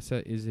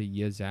Yasa is a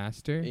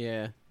yizaster?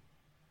 Yeah.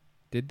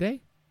 Did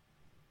they?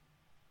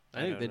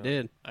 I think they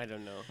did. I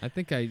don't know. I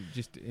think I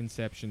just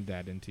inceptioned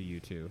that into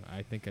you two.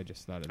 I think I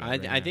just thought of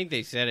that. I think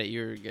they said it.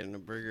 You were getting a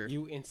burger.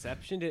 You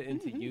inceptioned it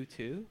into you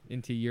two?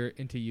 Into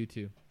you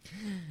two.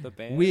 The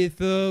band?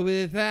 With or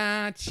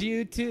without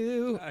you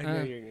two. I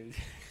know you're going to.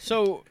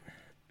 So,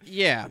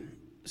 yeah.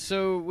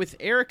 So with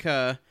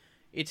Erica,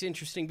 it's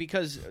interesting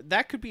because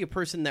that could be a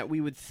person that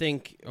we would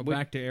think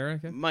back to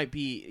Erica might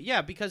be,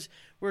 yeah, because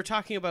we're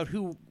talking about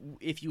who,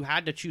 if you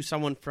had to choose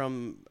someone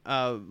from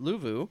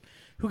Luvu,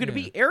 who could it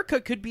be? Erica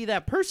could be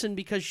that person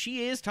because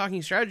she is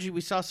talking strategy.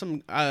 We saw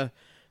some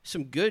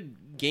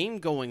good game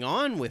going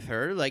on with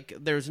her. Like,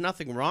 there's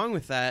nothing wrong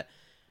with that.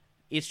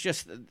 It's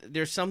just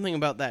there's something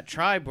about that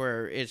tribe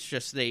where it's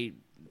just they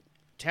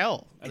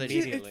tell.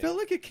 It felt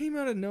like it came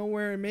out of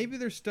nowhere, and maybe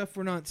there's stuff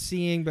we're not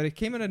seeing, but it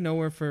came out of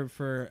nowhere for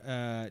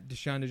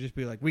Deshaun to just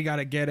be like, we got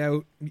to get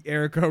out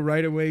Erica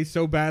right away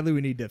so badly, we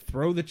need to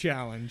throw the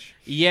challenge.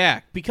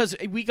 Yeah, because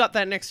we got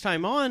that next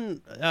time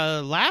on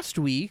last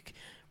week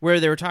where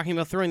they were talking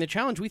about throwing the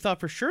challenge, we thought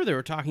for sure they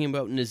were talking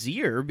about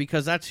Nazir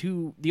because that's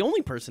the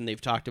only person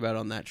they've talked about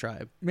on that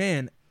tribe.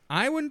 Man,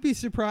 I wouldn't be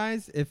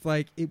surprised if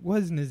like it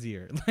was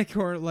Nazir,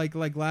 or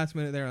last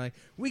minute they're like,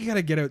 we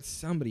gotta get out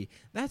somebody.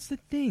 That's the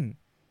thing.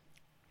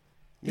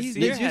 They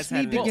just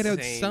need to get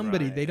out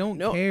somebody. They don't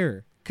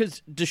care.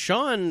 Because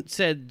Deshaun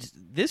said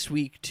this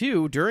week,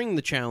 too, during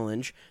the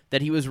challenge,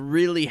 that he was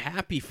really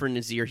happy for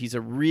Nazir. He's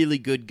a really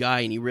good guy,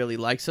 and he really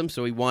likes him,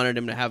 so he wanted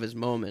him to have his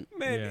moment.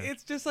 Man,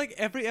 it's just like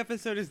every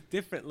episode is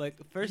different. Like,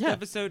 the first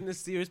episode,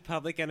 Nasir's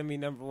public enemy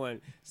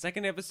 #1.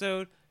 Second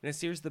episode,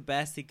 Nasir's the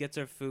best. He gets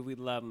our food. We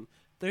love him.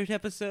 Third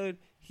episode,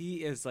 he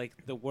is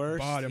like the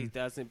worst. He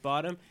doesn't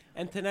bottom.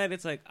 And tonight,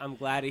 it's like, I'm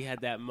glad he had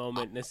that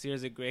moment.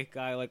 Nasir's a great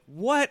guy. Like,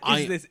 what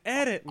is this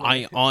edit, man?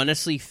 I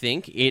honestly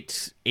think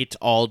it's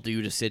all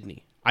due to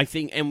Sydney. I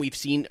think, and we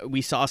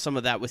saw some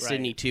of that with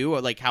Sydney too,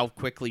 or like how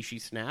quickly she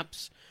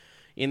snaps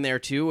in there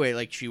too. Where,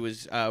 like she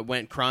was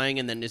went crying,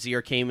 and then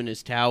Nazir came in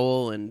his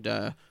towel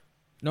and.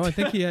 No, I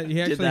think he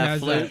actually has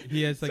flip.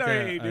 He has like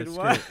Sorry, a did skirt.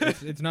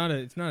 what? It's not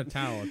a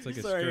towel. It's like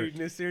a skirt.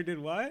 Nasir did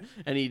what?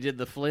 And he did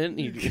the flint.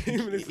 He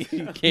came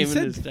He in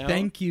said, his towel.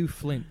 "Thank you,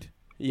 Flint."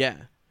 Yeah.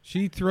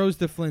 She throws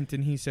the flint,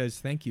 and he says,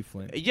 "Thank you,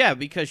 Flint." Yeah,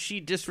 because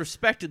she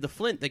disrespected the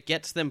flint that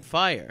gets them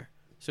fire.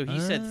 So he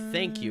said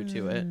thank you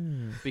to it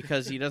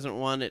because he doesn't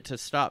want it to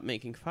stop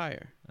making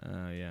fire.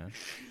 Oh, yeah.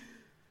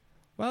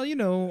 Well,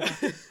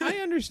 I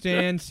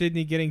understand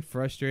Sydney getting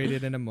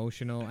frustrated and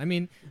emotional. I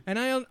mean, and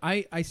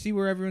I see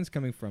where everyone's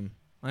coming from.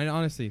 I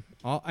honestly,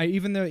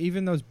 even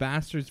those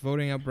bastards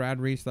voting out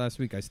Brad Reese last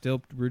week, I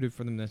still rooted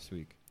for them this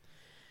week.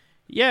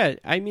 Yeah,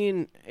 I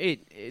mean,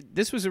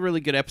 this was a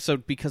really good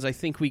episode because I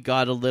think we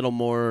got a little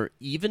more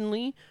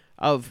evenly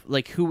of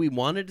like who we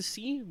wanted to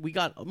see. We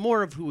got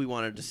more of who we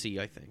wanted to see,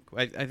 I think.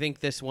 I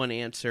think this one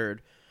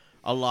answered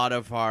a lot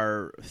of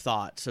our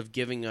thoughts of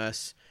giving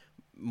us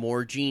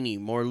more Genie,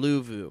 more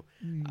Luvu,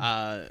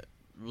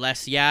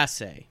 less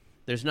Yase.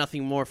 There's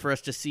nothing more for us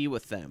to see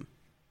with them.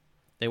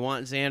 They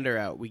want Xander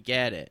out. We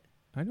get it.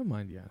 I don't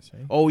mind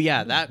Yase. Oh,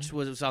 yeah, that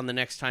was on the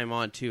next time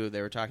on, too.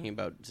 They were talking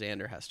about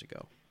Xander has to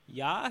go.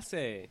 Yase.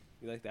 You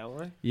like that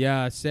one?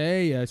 Yase.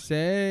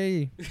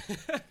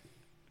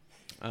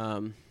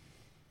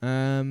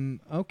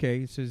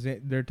 Okay, so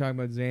they're talking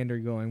about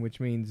Xander going, which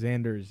means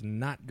Xander is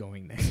not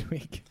going next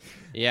week.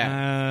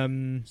 Yeah.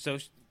 So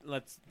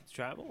let's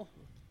travel?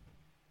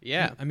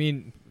 Yeah. I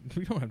mean,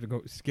 we don't have to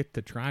go skip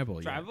the tribal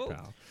yet, Tribal?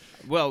 pal.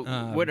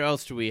 Well, what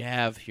else do we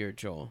have here,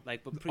 Joel?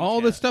 Like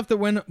all the stuff that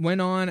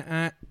went on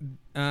at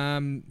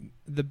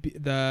the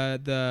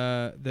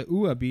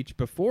Ua Beach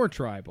before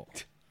tribal.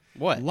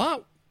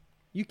 What?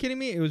 You kidding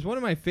me? It was one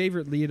of my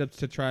favorite lead-ups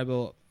to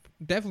tribal,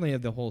 definitely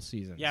of the whole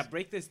season. Yeah,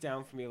 break this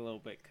down for me a little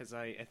bit because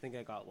I think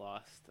I got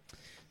lost.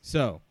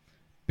 So,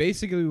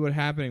 basically what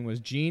happening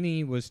was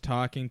Genie was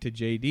talking to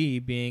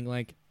JD, being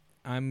like,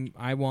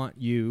 I want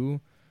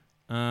you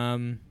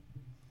to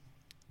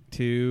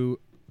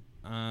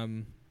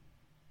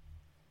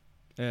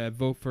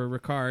vote for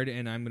Ricard,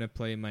 and I'm going to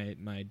play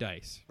my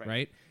dice,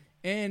 right?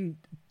 And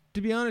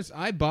to be honest,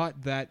 I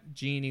bought that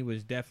Genie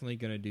was definitely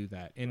going to do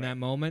that in that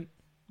moment.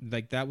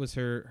 Like that was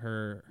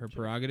her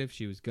prerogative.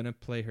 She was going to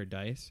play her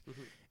dice,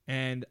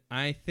 and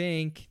I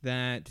think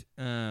that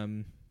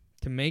to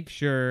make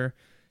sure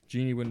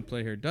Genie wouldn't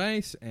play her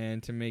dice,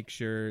 and to make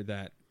sure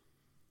that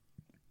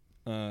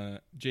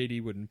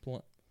JD wouldn't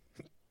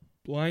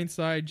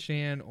blindside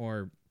Shan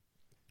or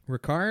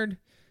Ricard,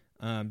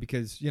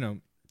 because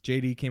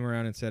JD came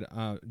around and said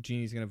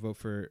Genie's going to vote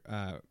for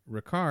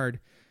Ricard.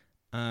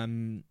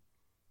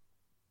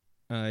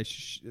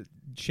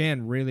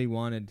 Shan really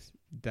wanted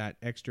that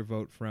extra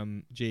vote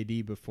from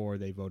JD before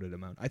they voted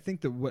him out. I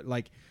think that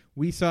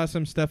we saw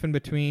some stuff in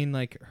between,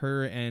 like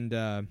her and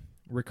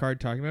Ricard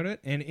talking about it,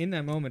 and in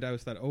that moment I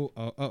was thought,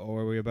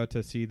 are we about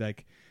to see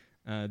like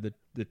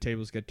the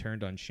tables get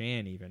turned on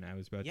Shan? Even I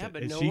was about to.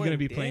 But is no she going to one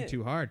be did. playing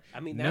too hard? I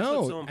mean, that's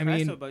what's so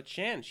impressive about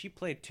Shan. She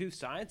played two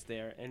sides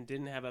there and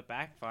didn't have a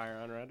backfire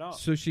on her at all.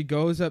 So she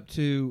goes up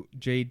to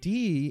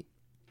JD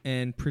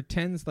and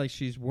pretends like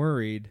she's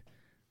worried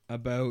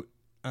about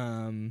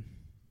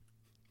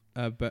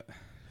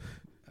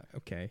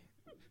okay.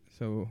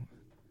 So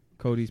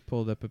Cody's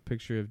pulled up a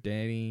picture of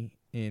Danny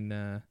in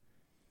the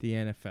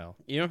NFL.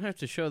 You don't have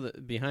to show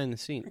the behind the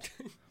scenes.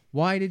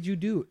 Why did you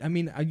do it? I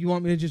mean, you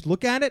want me to just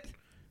look at it?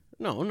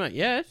 No, not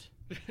yet.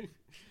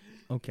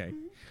 Okay.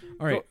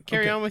 All right.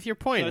 Carry on with your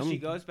point. So she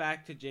goes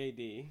back to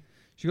JD.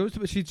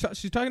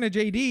 She's talking to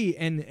JD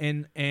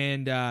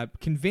and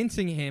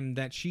convincing him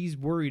that she's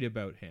worried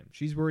about him.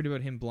 She's worried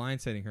about him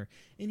blindsiding her,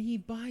 and he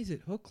buys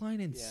it hook,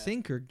 line, and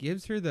sinker.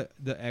 Gives her the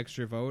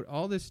extra vote.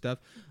 All this stuff.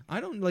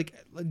 I don't like.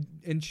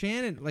 And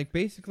Shannon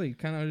basically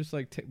kind of just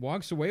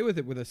walks away with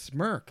it with a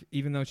smirk,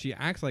 even though she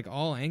acts like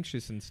all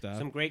anxious and stuff.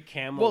 Some great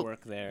camera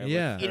work there.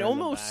 Yeah, it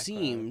almost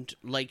seemed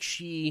like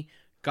she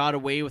got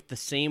away with the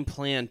same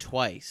plan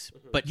twice,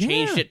 but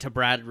changed it to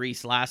Brad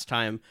Reese last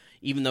time,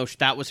 even though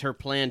that was her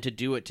plan to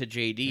do it to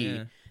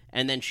JD.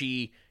 And then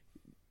she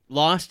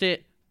lost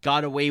it,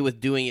 got away with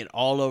doing it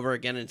all over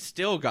again, and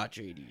still got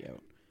JD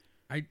out.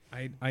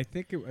 I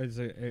think it was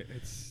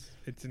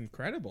it's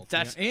incredible.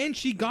 That's- and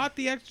she got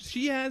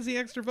she has the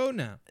extra vote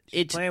now.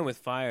 It's Playing with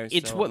fire.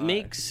 It's so what hard.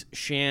 makes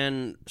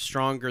Shan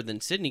stronger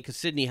than Sydney, because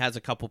Sydney has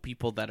a couple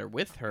people that are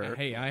with her.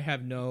 Hey,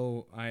 I'm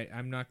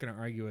not going to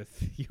argue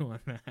with you on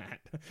that.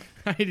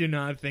 I do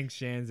not think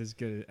Shan's as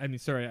good.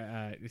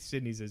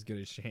 Sydney's as good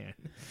as Shan.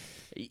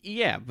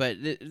 Yeah, but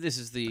this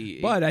is the.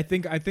 But I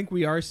think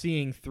we are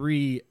seeing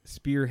 3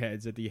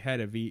 spearheads at the head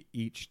of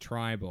each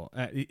tribe.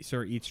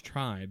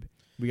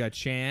 We got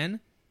Shan,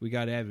 we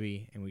got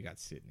Evie, and we got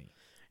Sydney.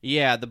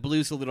 Yeah, the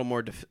Blue's a little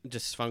more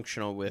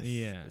dysfunctional with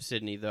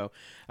Sydney, though.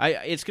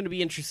 It's going to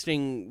be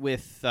interesting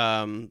with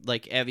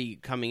like Evie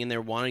coming in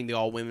there wanting the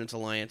all women's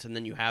alliance, and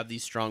then you have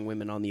these strong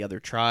women on the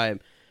other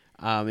tribe.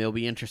 It'll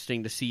be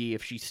interesting to see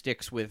if she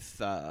sticks with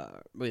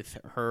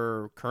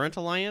her current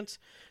alliance,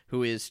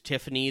 who is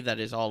Tiffany, that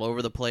is all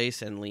over the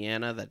place, and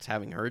Leanna, that's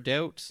having her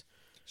doubts.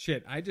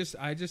 Shit, I just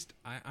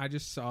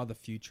saw the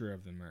future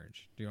of the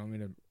merge. Do you want me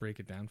to break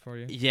it down for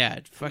you? Yeah,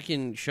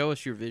 fucking show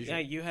us your vision. Yeah,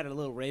 you had a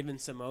little Raven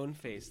Simone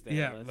face there.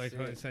 Yeah, Let's like see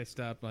once it. I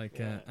stopped,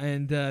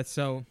 Yeah.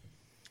 So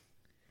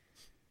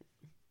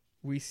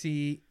we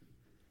see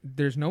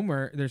there's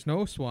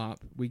no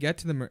swap. We get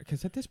to the merge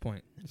because at this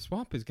point the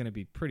swap is going to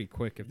be pretty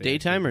quick. If they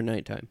Daytime or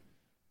nighttime?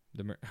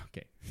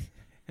 okay.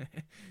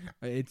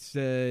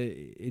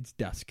 It's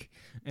dusk.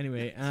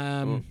 Anyway,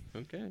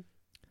 Okay.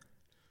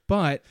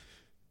 but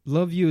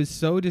Love You is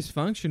so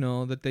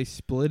dysfunctional that they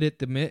split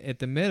it at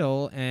the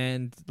middle,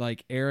 and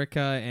like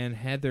Erica,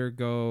 Heather,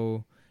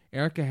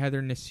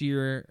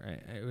 Nasir,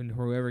 and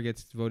whoever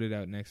gets voted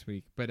out next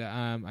week. But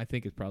I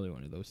think it's probably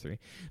one of those 3.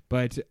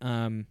 But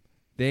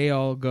they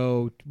all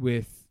go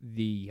with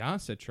the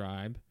Yasa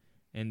tribe,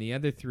 and the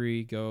other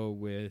 3 go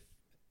with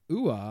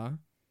Ua,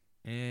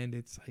 and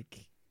it's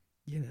like,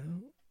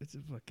 it's a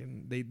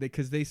fucking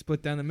because they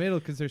split down the middle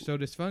because they're so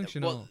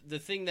dysfunctional. Well, the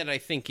thing that I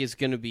think is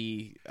going to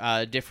be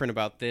different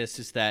about this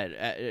is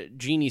that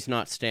Jeannie's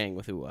not staying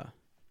with Ua.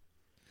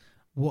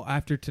 Well,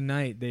 after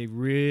tonight, they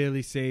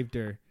really saved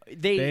her.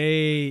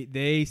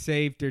 They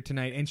saved her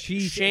tonight, and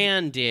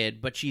Shan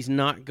did, but she's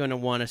not going to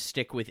want to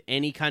stick with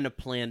any kind of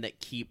plan that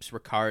keeps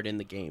Ricard in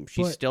the game.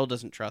 She still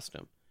doesn't trust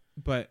him.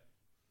 But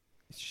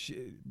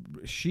she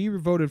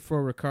voted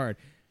for Ricard.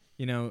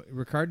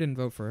 Ricard didn't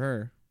vote for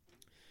her.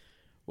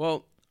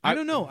 Well, I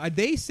don't know.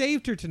 They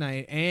saved her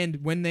tonight,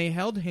 and when they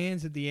held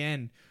hands at the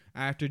end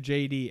after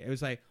JD, it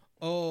was like,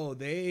 oh,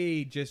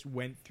 they just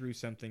went through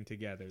something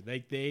together.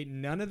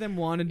 None of them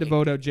wanted to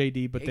vote out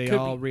JD, but they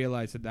all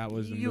realized that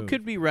was the move. You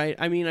could be right.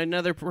 I mean,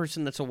 another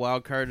person that's a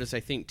wild card is I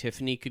think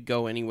Tiffany could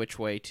go any which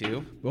way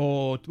too.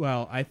 Oh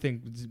well, I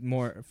think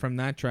more from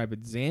that tribe.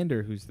 It's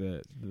Xander who's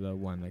the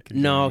one that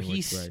can. No, go any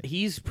which way.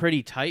 he's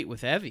pretty tight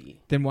with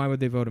Evie. Then why would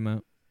they vote him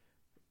out?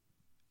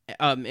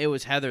 It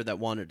was Heather that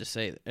wanted to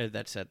say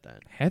that said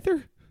that.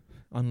 Heather?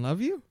 On Love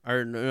You?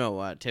 Or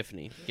no,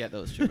 Tiffany. Get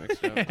those two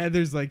mixed up.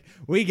 Heather's like,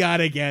 we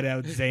gotta get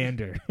out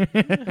Xander.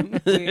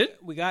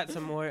 we got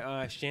some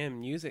more Shan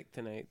music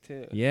tonight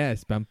too.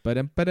 Yes, bum ba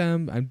dum ba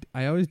dum.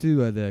 I always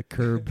do the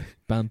curb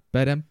bum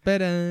ba dum ba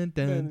dun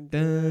dun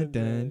dun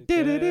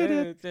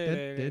dun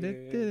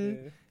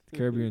dun.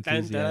 Curb Your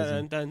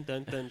Enthusiasm.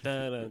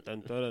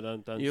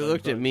 You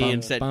looked at me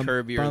and said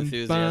curb your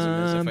enthusiasm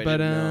as if I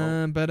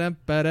didn't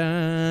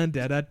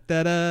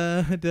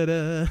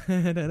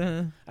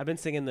know. I've been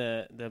singing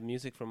the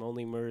music from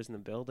Only Murders in the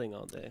Building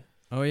all day.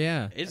 Oh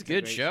yeah, it's a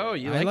good show.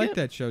 You I like it?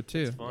 that show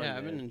too. It's fun, yeah,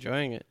 I've been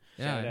enjoying it.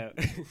 Yeah,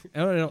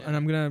 and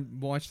I'm gonna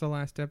watch the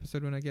last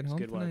episode when I get home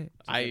good one.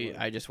 tonight.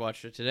 I just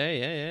watched it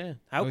today. Yeah.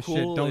 How Oh, cool!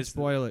 shit, don't is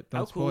spoil it.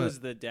 Don't how spoil cool it.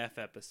 is the Deaf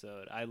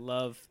episode? I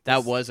love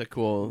That was a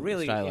cool,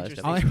 really stylized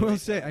interesting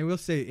episode. I will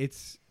say,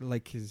 it's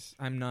like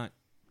I'm not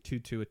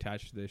too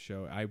attached to this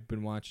show. I've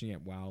been watching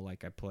it while I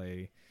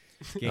play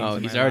games. Oh,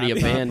 on he's my already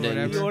laptop or abandoned.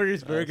 whatever. He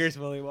orders burgers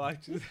while he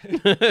watches.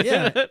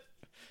 Yeah.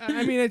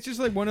 I mean, it's just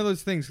like one of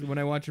those things. When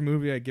I watch a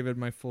movie, I give it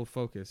my full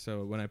focus.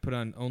 So when I put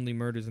on Only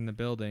Murders in the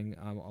Building,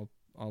 I'll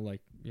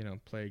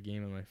play a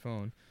game on my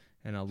phone,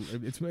 and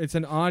it's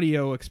an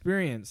audio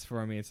experience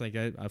for me. It's like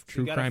a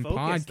true crime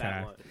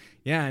podcast.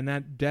 Yeah, and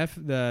that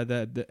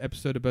the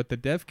episode about the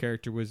deaf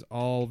character was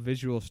all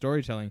visual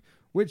storytelling,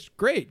 which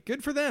great,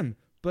 good for them.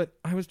 But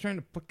I was trying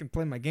to fucking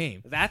play my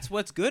game. That's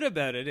what's good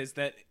about it, is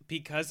that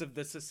because of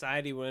the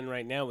society we're in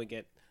right now, we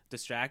get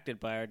distracted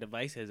by our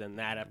devices, and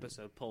that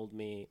episode pulled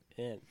me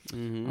in.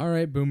 Mm-hmm. All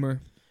right,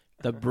 Boomer.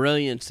 The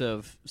brilliance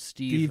of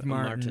Steve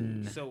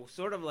Martin. So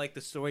sort of like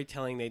the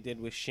storytelling they did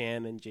with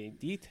Shan and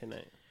JD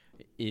tonight.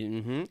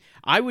 Mm-hmm.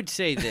 I would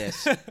say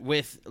this.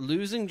 With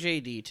losing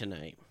JD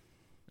tonight,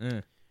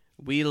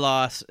 we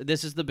lost.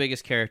 This is the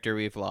biggest character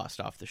we've lost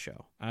off the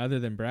show. Other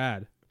than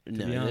Brad.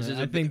 No, this is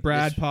I think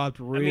Brad popped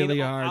really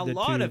hard. A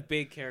lot of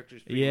big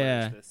characters.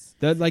 Yeah,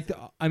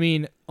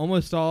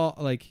 almost all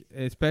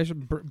especially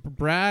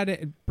Brad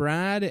and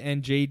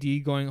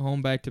JD going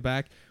home back to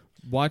back,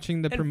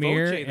 watching the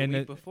premiere Voce the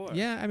week before.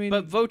 Yeah, I mean,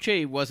 but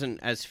Voce wasn't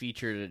as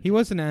featured. He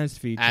wasn't as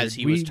featured as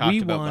he was talked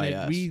about by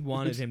us. We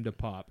wanted him to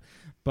pop,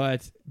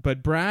 but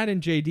Brad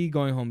and JD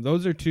going home.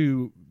 Those are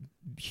two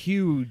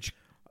huge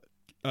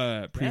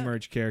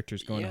pre-merge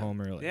characters going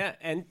home early. Yeah,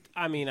 and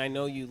I mean, I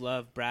know you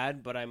love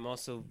Brad, but I'm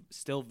also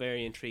still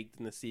very intrigued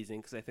in the season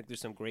because I think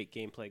there's some great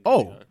gameplay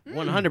going on.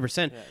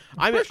 100%.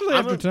 Especially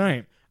after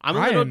tonight. I'm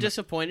a little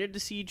disappointed to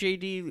see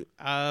JD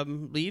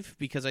leave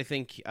because I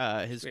think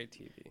Great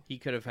TV. he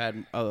could have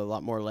had a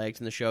lot more legs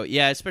in the show.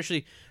 Yeah,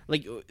 especially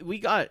like we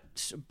got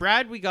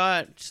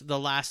the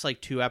last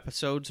like 2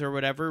 episodes or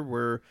whatever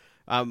were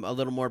a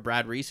little more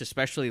Brad Reese,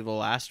 especially the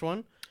last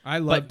one.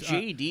 But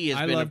JD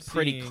has been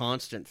pretty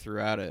constant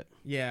throughout it.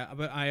 Yeah,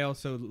 but I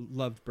also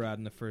loved Brad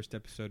in the first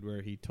episode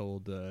where he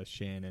told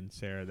Shan and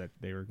Sarah that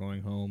they were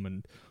going home,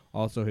 and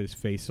also his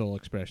facial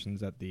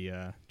expressions at the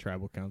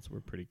tribal council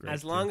were pretty great.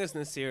 As long as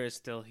Nasir is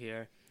still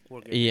here,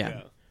 we're good Yeah. to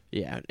go.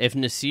 Yeah. If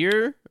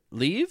Nasir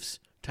leaves,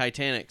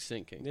 Titanic's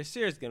sinking.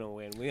 Nasir's going to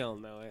win. We all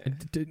know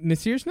it.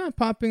 Nasir's not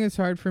popping as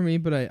hard for me,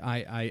 but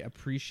I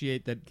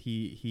appreciate that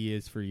he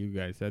is for you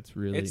guys. That's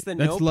really It's the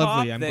that's no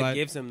lovely. pop I'm that glad.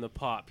 gives him the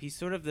pop. He's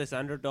sort of this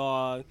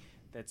underdog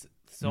that's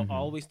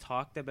always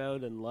talked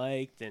about and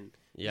liked, and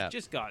Yeah. he's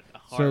just got a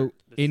heart. So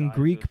the in size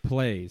Greek of-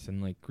 plays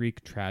and like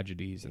Greek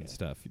tragedies and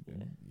stuff,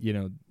 you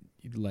know,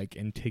 like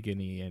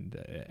Antigone and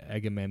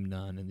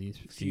Agamemnon and these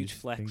huge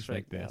flex things right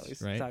like now. this,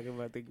 He's right? talking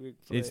about the Greek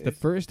plays. It's the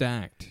first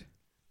act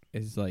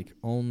is like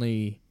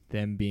only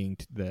them being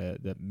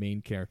the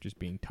main characters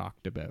being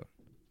talked about,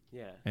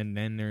 Yeah. and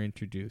then they're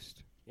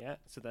introduced. Yeah,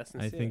 so that's I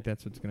Nasir. think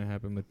that's what's going to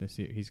happen with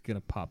Nasir. He's going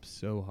to pop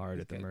so hard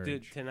at the merge.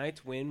 Dude,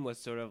 tonight's win was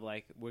sort of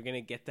like we're going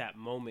to get that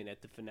moment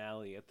at the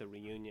finale, at the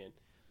reunion,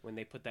 when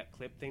they put that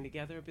clip thing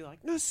together and be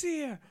like,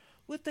 Nasir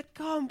with the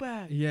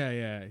comeback.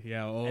 Yeah.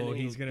 Oh, And then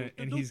he's he'll gonna, do-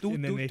 and he's, do-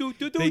 and then do-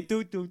 they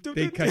do- do- do-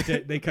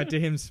 they cut to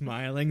him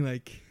smiling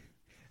like,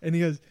 and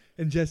he goes,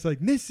 and Jess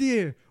like,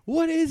 Nasir,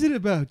 what is it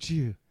about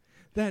you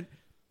that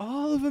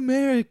all of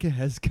America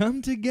has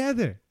come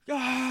together?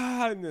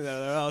 Ah, and then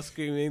they're all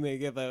screaming. They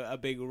give a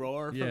big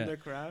roar Yeah. from the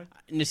crowd.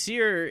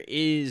 Nasir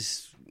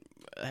is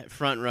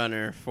front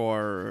runner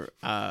for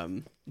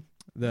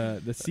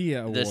The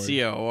Sia Award. the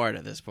Sia Award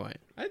at this point.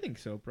 I think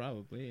so,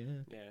 probably. Yeah.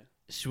 Yeah,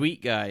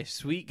 Sweet guy.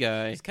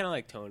 it's kind of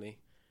like Tony.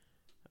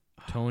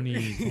 Tony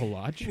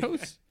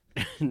Polachos.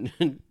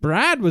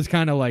 Brad was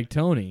kind of like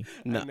Tony.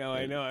 No.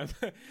 I know. I'm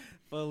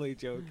fully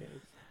joking.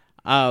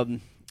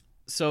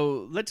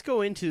 So let's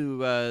go into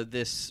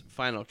this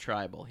final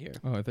tribal here.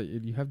 Oh, I thought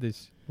you have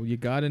this. Well, you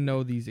got to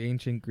know these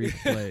ancient Greek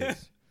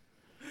plays.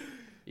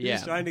 Yeah,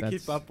 Just trying to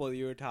that's- keep up while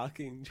you were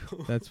talking,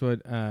 Joel. That's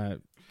what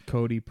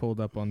Cody pulled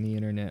up on the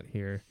internet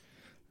here,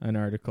 an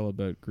article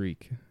about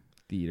Greek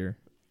theater.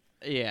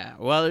 yeah.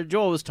 Well,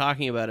 Joel was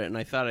talking about it, and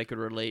I thought I could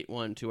relate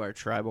one to our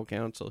tribal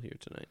council here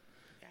tonight.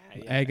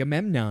 Yeah.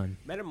 Agamemnon,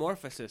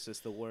 Metamorphosis is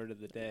the word of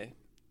the day.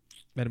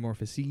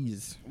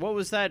 metamorphoses, What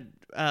was that?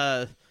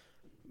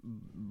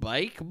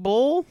 Bike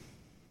bull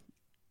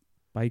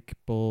bike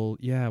bull.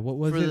 Yeah, what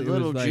was for it? the It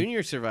little was like,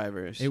 junior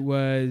survivors. It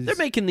was. They're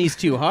making these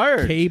too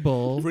hard.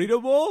 cable.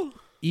 Readable?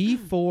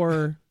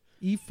 E4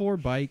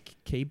 bike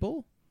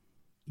cable.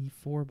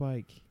 E4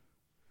 bike.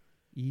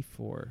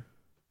 E4.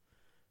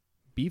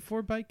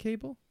 B4 bike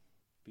cable.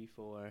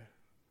 Before.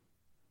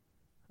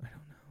 I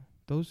don't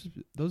know.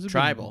 Those are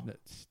Tribal.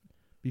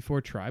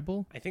 Before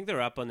tribal. I think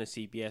they're up on the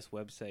CBS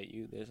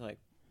website. There's like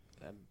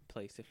a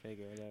place to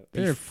figure it out.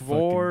 They're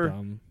Before- fucking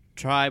dumb.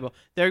 Tribal.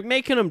 They're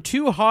making them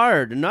too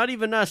hard. Not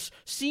even us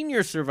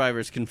senior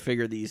survivors can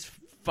figure these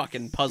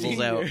fucking puzzles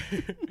out.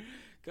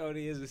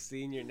 Cody is a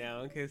senior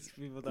now, in case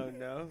people don't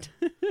know.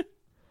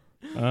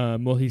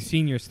 Well, he's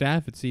senior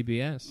staff at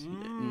CBS.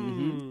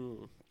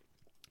 Mm.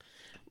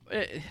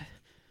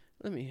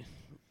 Let me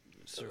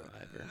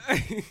Survivor.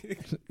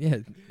 Yeah,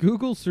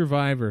 Google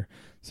Survivor.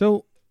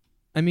 So,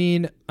 I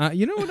mean,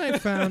 you know what I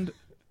found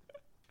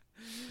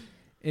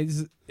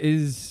is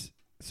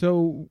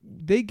so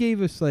they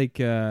gave us like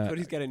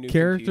Cody's got a new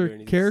computer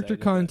and he's character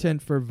excited about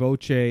content for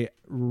Voce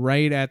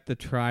right at the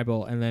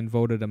tribal, and then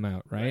voted them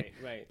out. it. Right.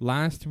 Right.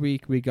 Last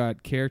week we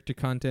got character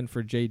content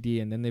for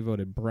JD, and then they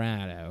voted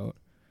Brad out.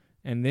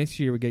 And this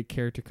year we get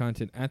character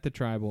content at the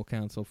tribal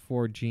council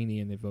for Jeannie,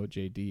 and they vote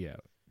JD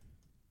out.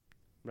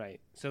 Right.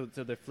 So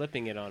they're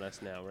flipping it on us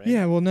now, right?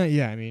 Yeah, well, no,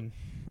 yeah, I mean,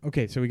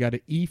 okay, so we got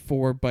an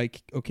E4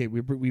 bike. Okay,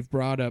 we've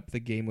brought up the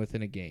game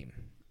within a game.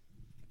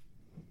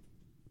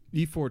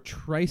 E4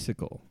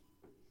 tricycle.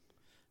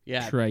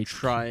 Yeah. Trike.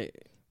 Try.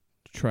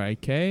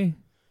 Trike.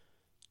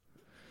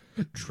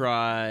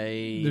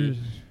 Try. There's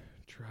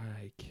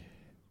Trike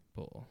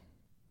Bull.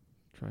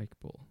 Trike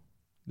Bull.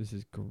 This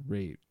is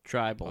great.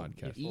 Tribal.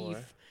 Podcast.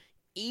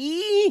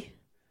 E.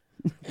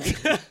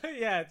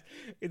 Yeah.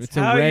 It's a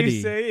how ready.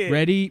 you say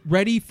it.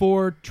 Ready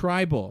for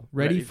tribal.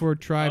 Ready for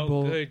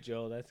tribal. Oh, good,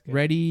 Joel. That's good.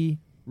 Ready.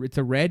 It's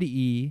a red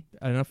E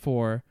and a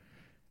 4.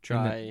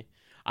 Try.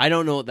 I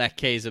don't know what that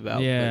K is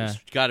about. Yeah. But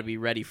it's got to be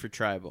ready for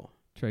tribal.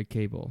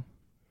 Tricable.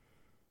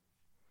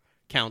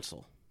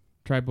 Council.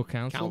 Tribal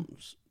council.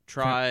 Counts.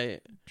 Try.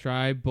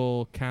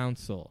 Tribal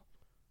council.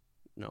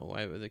 No,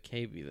 why would the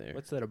K be there?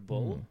 What's that, a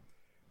bull?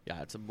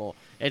 Yeah, it's a bull.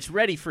 It's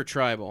ready for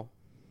tribal.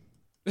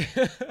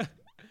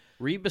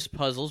 Rebus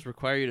puzzles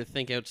require you to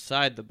think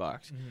outside the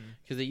box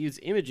because they use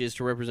images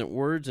to represent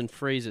words and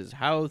phrases.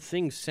 How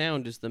things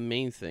sound is the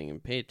main thing,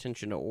 and pay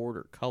attention to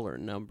order, color,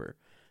 number,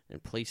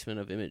 and placement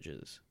of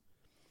images.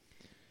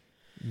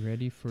 You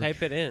ready for...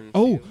 Type it in.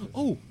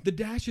 Oh, the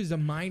dash is a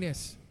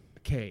minus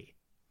K.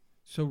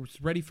 So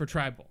it's ready for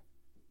tribal.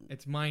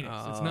 It's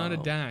minus. It's not a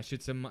dash.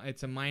 It's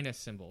a minus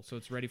symbol. So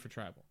it's ready for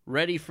tribal.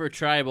 Ready for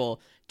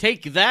tribal.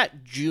 Take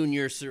that,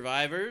 junior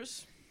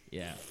survivors.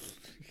 Yeah.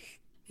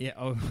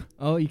 Yeah.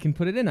 Oh, you can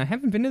put it in. I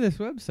haven't been to this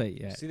website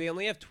yet. See, they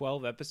only have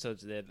 12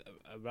 episodes.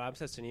 Rob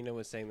Sestonino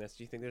was saying this.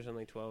 Do you think there's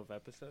only 12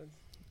 episodes?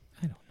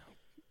 I don't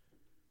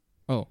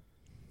know.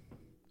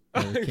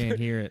 Oh, we can't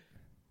hear it.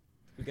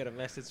 We got a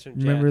message from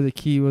Remember, Jeff. the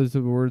key was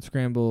the word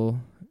scramble,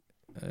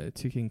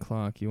 ticking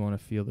clock. You want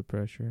to feel the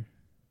pressure.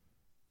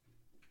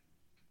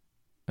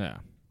 Yeah.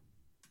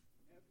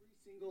 Every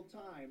single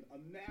time,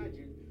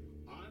 imagine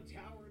I'm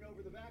towering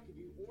over the back of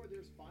you, or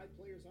there's 5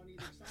 players on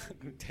either side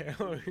of you.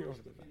 Towering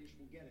over the finish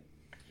will get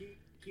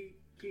it.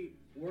 Keep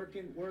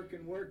working.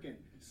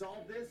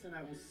 Solve this, and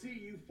I will see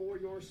you for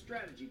your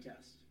strategy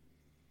test.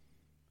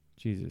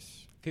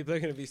 Jesus. People are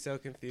going to be so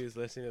confused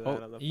listening to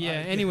that on the podcast. Yeah,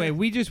 anyway,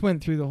 we just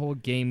went through the whole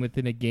game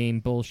within a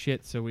game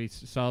bullshit, so we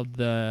solved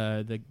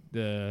the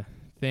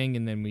thing,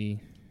 and then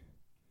we...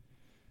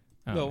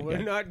 Oh, no, we're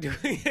not doing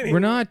it. We're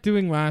not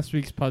doing last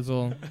week's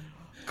puzzle.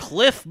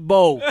 Cliff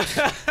boat.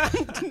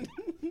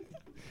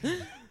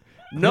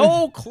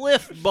 No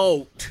cliff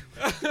boat.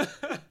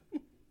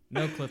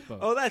 No Cliff boat.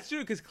 Oh, that's true,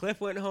 because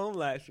Cliff went home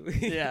last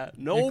week. Yeah,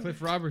 no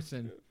Cliff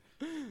Robertson.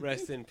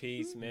 Rest in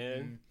peace,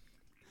 man.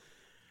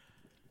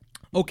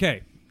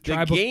 Okay.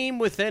 The game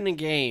within a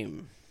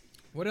game.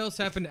 What else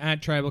happened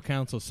at Tribal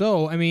Council?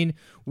 So, I mean,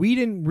 we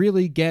didn't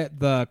really get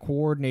the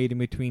coordinating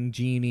between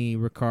Jeannie,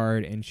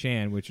 Ricard, and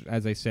Shan, which,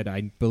 as I said,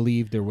 I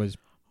believe there was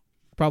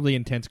probably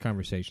intense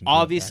conversations.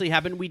 Obviously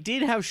happened. We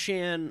did have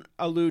Shan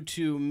allude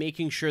to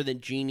making sure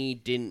that Jeannie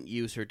didn't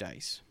use her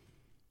dice.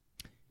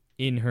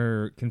 In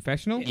her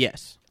confessional?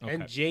 Yes. Okay.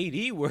 And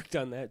JD worked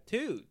on that,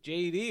 too.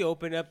 JD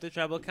opened up the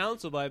Tribal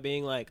Council by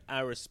being like,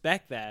 I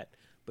respect that,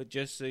 but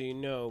just so you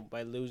know,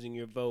 by losing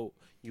your vote,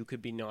 you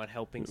could be not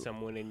helping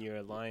someone in your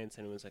alliance.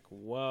 And it was like,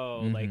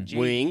 whoa, like JD.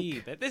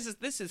 Wink. That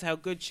this is how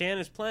good Shan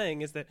is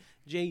playing, is that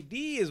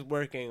JD is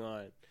working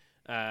on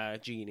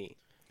Jeannie.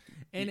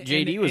 And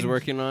JD was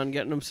working on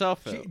getting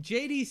himself out.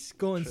 JD's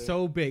going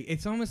so big.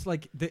 It's almost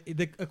like the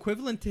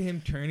equivalent to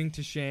him turning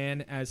to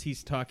Shan as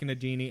he's talking to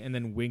Jeannie and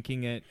then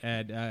winking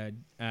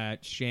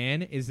at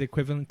Shan is the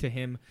equivalent to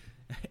him,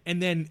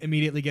 and then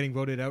immediately getting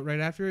voted out right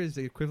after is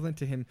the equivalent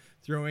to him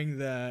throwing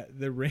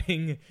the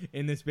ring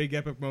in this big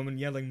epic moment,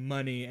 yelling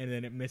money, and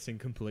then it missing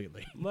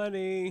completely.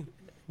 Money.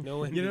 No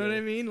one. You know what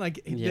I mean? Like,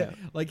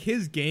 like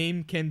his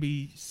game can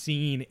be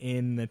seen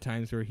in the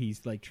times where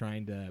he's like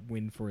trying to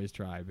win for his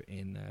tribe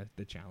in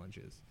the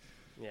challenges.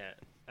 Yeah,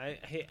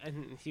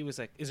 and he was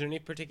like, "Is there any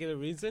particular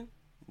reason?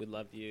 We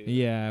love you.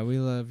 Yeah, we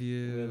love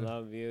you. We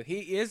love you." He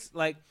is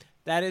like,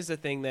 that is the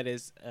thing that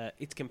is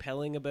it's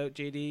compelling about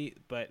JD,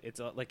 but it's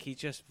like he's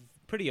just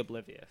pretty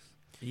oblivious.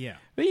 Yeah,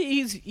 but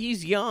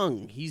he's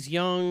young. He's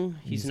young.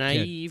 He's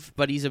naive,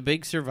 but he's a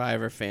big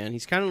Survivor fan.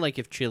 He's kind of like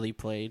if Chili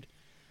played.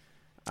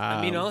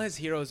 I mean, all his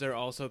heroes are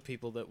also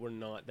people that were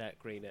not that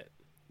great at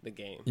the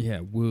game.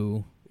 Yeah,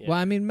 woo. Yeah. Well,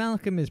 I mean,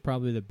 Malcolm is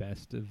probably the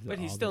best of them. But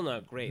he's still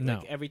not great. No.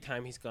 Like, every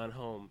time he's gone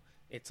home,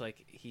 it's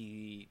like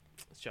he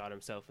shot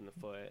himself in the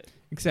foot.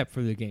 Except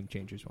for the Game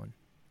Changers one.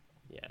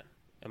 Yeah.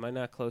 Am I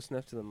not close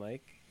enough to the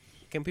mic?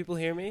 Can people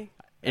hear me?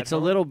 It's a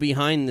little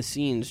behind the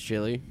scenes,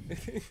 Chili.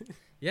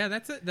 Yeah,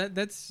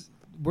 that's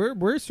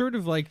we're sort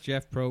of like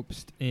Jeff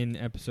Probst in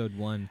episode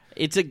 1.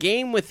 It's a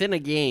game within a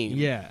game.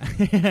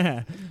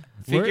 Yeah.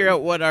 Figure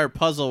out what our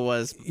puzzle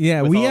was.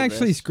 Yeah, we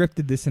actually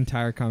scripted this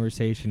entire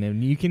conversation,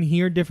 and you can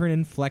hear different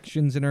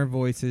inflections in our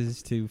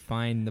voices to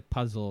find the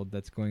puzzle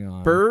that's going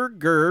on.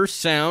 Burger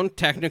sound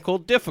technical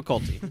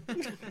difficulty.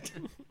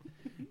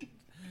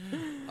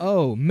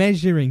 Oh,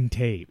 measuring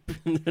tape.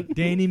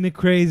 Danny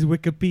McRae's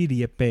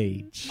Wikipedia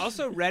page.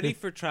 Also, Ready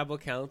for Tribal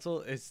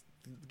Council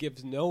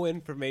gives no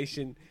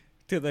information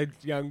to the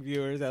young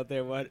viewers out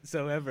there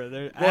whatsoever.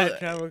 They're at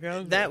Tribal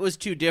Council. That was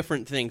two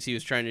different things he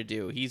was trying to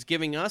do. He's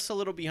giving us a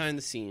little behind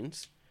the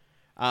scenes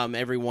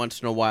every once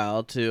in a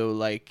while to,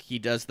 like, he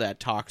does that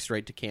talk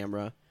straight to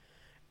camera.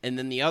 And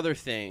then the other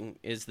thing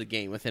is the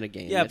game within a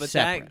game. Yeah, but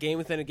separate. that game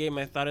within a game,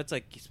 I thought it's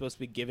like you're supposed to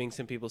be giving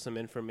some people some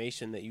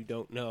information that you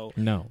don't know.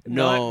 No,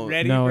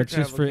 it's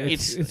just for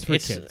it's for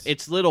kids.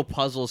 It's little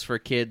puzzles for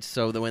kids,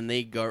 so that when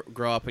they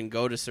grow up and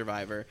go to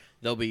Survivor,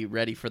 they'll be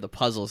ready for the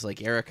puzzles,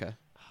 like Erica.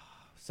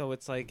 So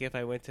it's like if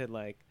I went to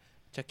like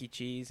Chuck E.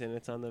 Cheese and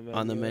it's on the menu.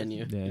 On the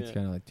menu. Yeah, it's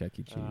kind of like Chuck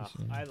E.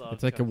 Cheese. I love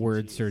it's like Chuck a E.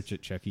 word Cheese. search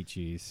at Chuck E.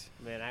 Cheese.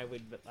 Man, I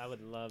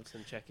would love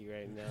some Chuck E.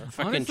 right now.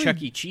 Fucking Honestly,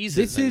 Chuck E. Cheese.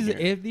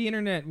 If the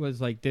internet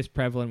was like this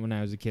prevalent when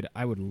I was a kid,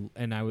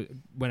 when I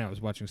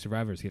was watching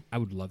Survivor as a kid, I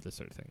would love this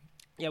sort of thing.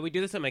 Yeah, we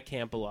do this at my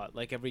camp a lot.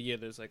 Like every year,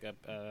 there's like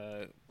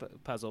a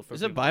puzzle for.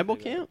 Is it Bible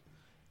camp?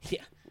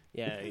 Yeah.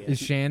 Is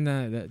Shan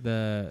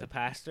the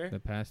pastor? The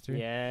pastor?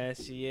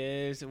 Yes, she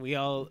is. We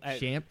all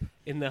Champ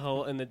in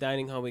the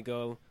dining hall. We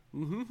go.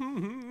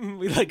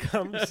 We like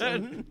hum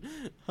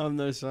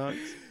those songs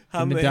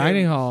in the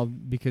dining hall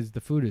because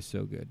the food is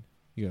so good.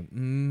 You go,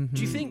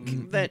 Do you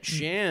think that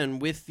Shan,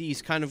 with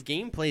these kind of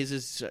gameplays,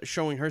 is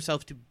showing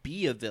herself to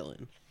be a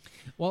villain?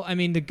 Well, I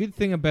mean, the good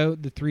thing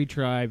about the three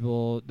tribe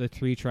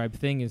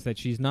thing is that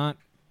she's not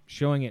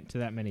showing it to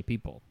that many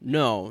people.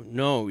 No,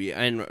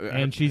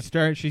 and she's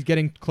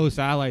getting close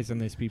allies on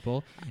these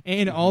people,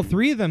 and all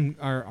three of them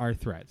are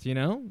threats. You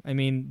know, I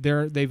mean,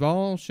 they've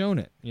all shown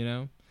it. You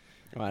know,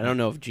 well, I don't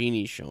know if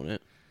Jeannie's shown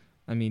it.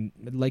 I mean,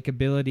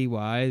 likability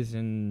wise,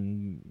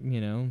 and you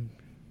know.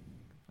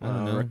 I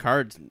don't know.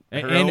 Ricard's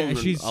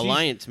she's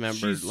alliance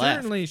member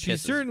left.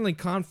 She's certainly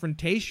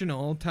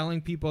confrontational, telling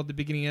people at the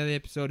beginning of the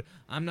episode,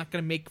 "I'm not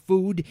going to make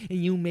food,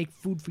 and you make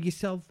food for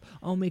yourself.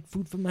 I'll make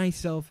food for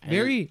myself."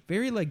 Very,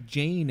 very like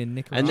Jane and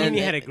Nick. And then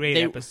Jeannie had a great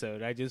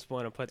episode. I just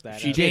want to put that.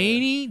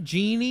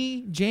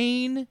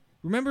 Jane.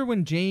 Remember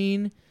when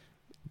Jane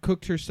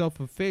cooked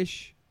herself a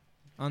fish?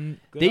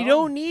 They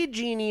don't need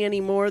Jeannie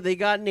anymore. They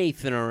got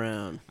Nathan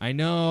around. I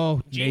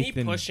know. Jeannie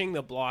Nathan pushing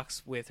the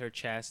blocks with her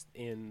chest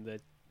in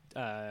the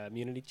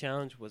immunity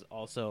challenge was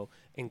also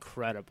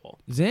incredible.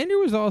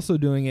 Xander was also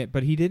doing it,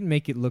 but he didn't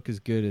make it look as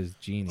good as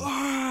Jeannie.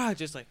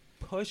 Just like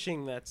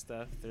pushing that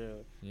stuff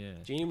through. Yeah,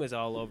 Jeannie was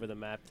all over the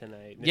map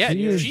tonight. Yeah,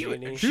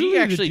 she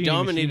actually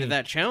dominated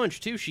that challenge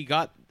too. She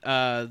got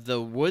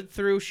the wood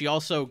through. She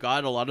also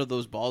got a lot of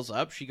those balls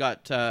up. She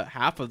got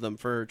half of them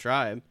for her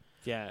tribe.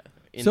 Yeah.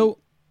 So,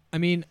 I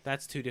mean,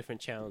 that's two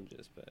different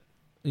challenges, but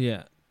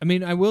yeah, I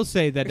mean, I will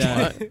say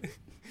that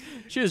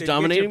she was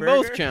dominating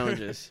both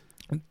challenges.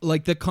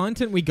 Like the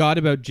content we got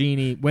about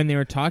Jeannie when they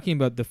were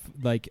talking about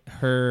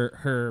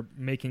her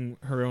making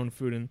her own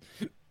food and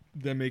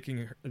them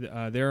making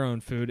their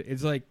own food,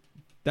 it's like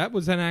that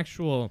was an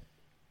actual,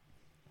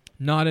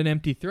 not an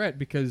empty threat,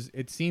 because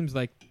it seems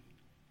like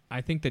I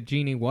think that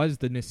Jeannie is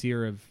the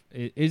Nasir of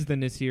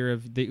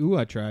the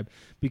Uwa tribe,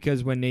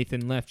 because when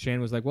Nathan left,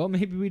 Shan was like, well,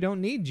 maybe we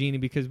don't need Jeannie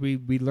because we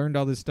learned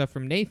all this stuff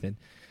from Nathan,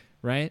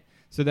 right?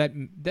 So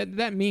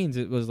that means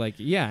it was like,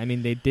 yeah, I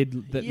mean, they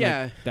did.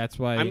 Like, that's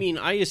why. I mean,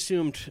 I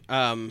assumed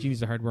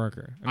Jeannie's a hard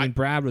worker. I mean,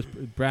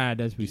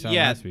 Brad, as we saw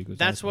last week.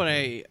 That's what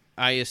I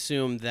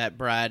assumed, that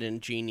Brad and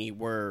Jeannie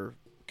were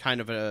kind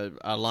of a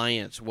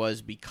alliance,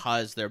 was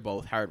because they're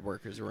both hard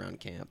workers around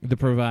camp. The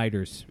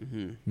providers,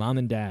 mm-hmm. Mom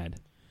and Dad.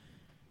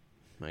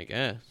 I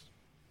guess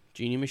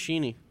Jeannie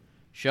Machini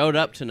showed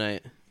up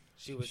tonight.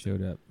 She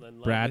showed up.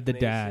 Brad the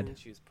dad.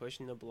 She was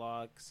pushing the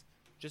blocks.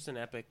 Just an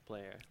epic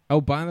player. Oh,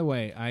 by the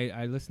way,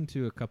 I listened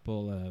to a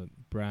couple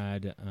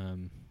Brad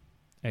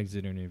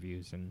exit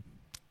interviews, and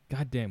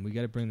goddamn, we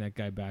got to bring that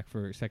guy back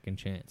for a second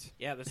chance.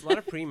 Yeah, there's a lot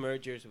of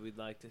pre-mergers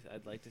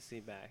I'd like to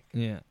see back.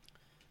 Yeah,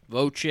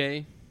 Voce.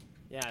 Yeah,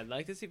 I'd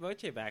like to see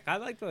Voce back. I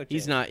like Voce.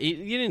 He's not.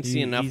 You didn't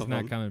see enough of him.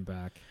 He's not coming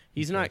back.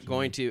 He's not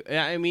going to.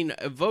 I mean,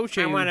 Voce.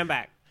 I want him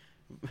back.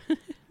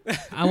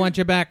 I want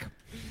you back.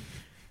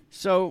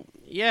 So,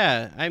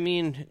 yeah, I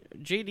mean,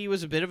 JD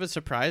was a bit of a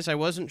surprise. I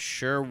wasn't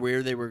sure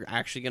where they were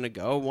actually going to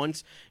go.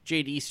 Once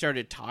JD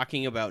started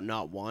talking about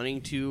not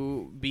wanting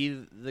to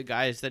be the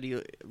guys that he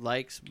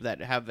likes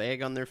that have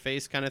egg on their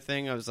face kind of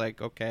thing, I was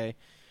like, okay,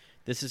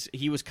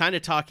 he was kind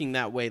of talking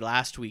that way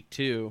last week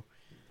too.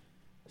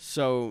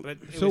 But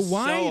it was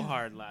so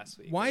hard last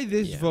week. Why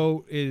this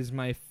vote is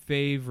my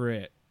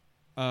favorite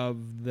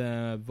of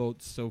the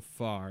votes so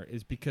far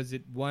is because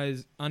it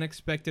was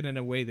unexpected in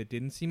a way that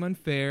didn't seem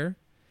unfair.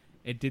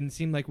 It didn't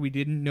seem like we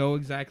didn't know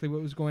exactly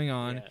what was going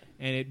on,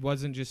 and it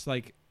wasn't just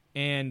like,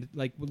 and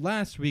like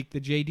last week,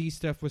 the JD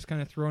stuff was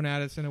kind of thrown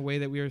at us in a way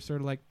that we were sort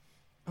of like,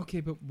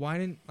 okay, but why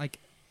didn't, like,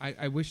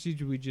 I wish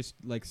we just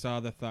like saw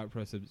the thought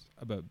process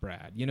about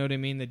Brad. You know what I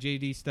mean? The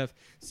JD stuff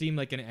seemed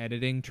like an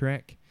editing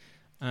trick.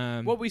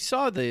 Well, we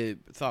saw the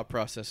thought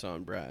process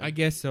on Brad. I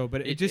guess so,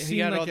 but it just seemed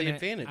got like all the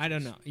advantages. I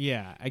don't know.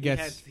 Yeah, I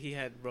guess he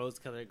had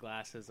rose-colored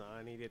glasses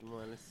on. He didn't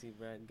want to see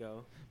Brad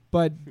go.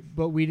 But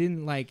we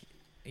didn't like.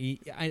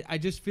 I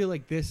just feel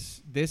like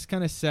this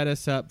kind of set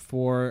us up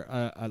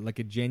for like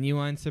a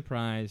genuine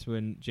surprise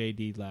when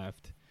JD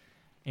left,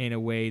 in a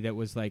way that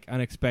was like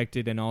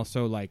unexpected and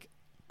also like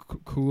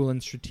cool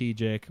and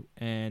strategic,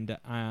 and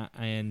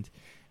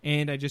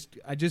I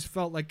just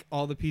felt like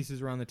all the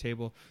pieces were on the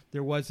table.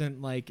 There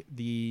wasn't like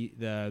the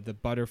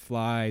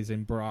butterflies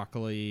and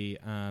broccoli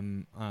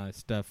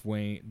stuff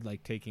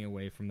taking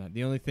away from that.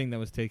 The only thing that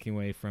was taking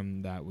away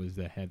from that was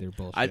the Heather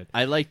bullshit.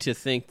 I like to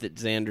think that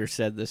Xander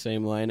said the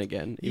same line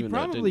again. He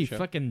probably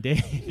fucking did.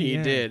 He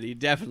did. He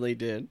definitely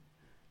did.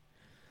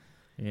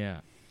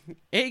 Yeah.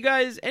 Hey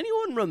guys,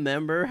 anyone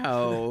remember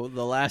how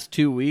the last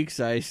 2 weeks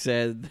I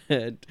said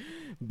that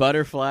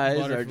butterflies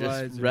are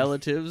just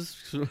relatives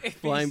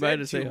flying by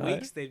to say hi? 2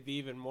 weeks, they'd be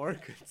even more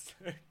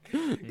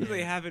concerned because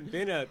they haven't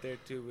been out there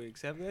 2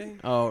 weeks, have they?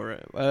 Oh,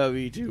 right. Well, it'll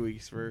be 2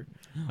 weeks for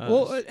us.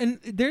 Well, and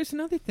there's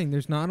another thing.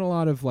 There's not a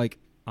lot of like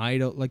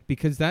idle, like,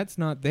 because that's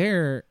not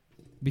there.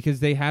 because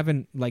they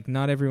haven't, like,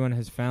 not everyone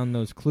has found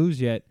those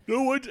clues yet.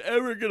 No one's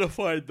ever gonna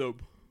find them.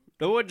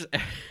 No one's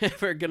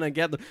ever gonna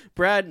get them.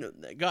 Brad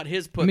got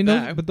his put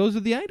back. But those are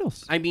the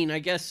idols. I mean, I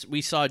guess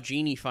we saw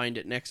Jeannie find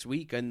it next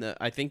week, and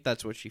I think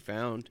that's what she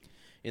found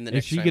in the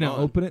next time on. Is she going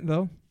to open it,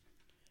 though?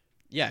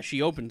 Yeah,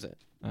 she opens it.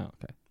 Oh,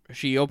 okay.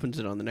 She opens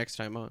it on the next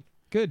time on.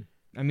 Good.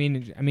 I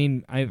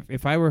mean,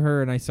 if I were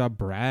her and I saw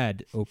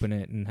Brad open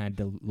it and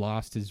had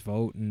lost his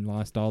vote and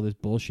lost all this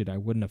bullshit, I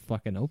wouldn't have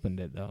fucking opened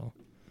it, though.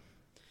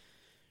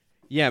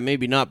 Yeah,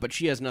 maybe not, but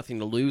she has nothing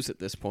to lose at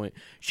this point.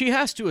 She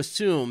has to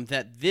assume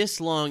that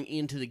this long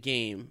into the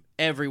game,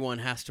 everyone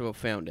has to have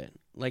found it.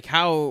 Like,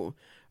 how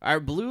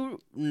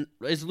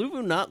is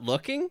Luvu not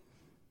looking?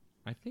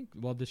 I think,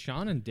 well,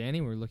 Deshaun and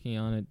Danny were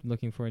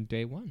looking for it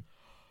day one.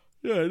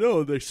 Yeah, I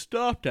know. They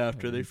stopped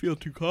after. They feel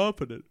too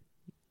confident.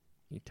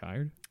 You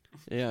tired?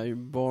 Yeah, you're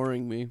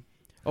boring me.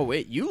 Oh,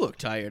 wait, you look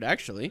tired,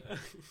 actually.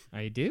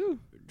 I do?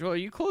 Joel, are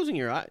you closing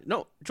your eye?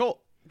 No, Joel.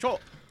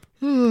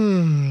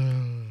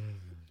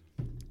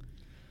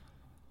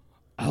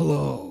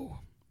 Hello,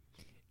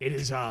 it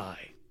is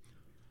I,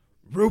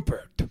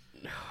 Rupert.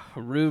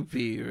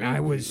 Rupee.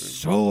 I was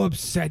so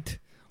upset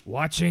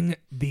watching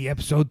the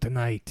episode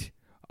tonight.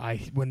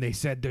 When they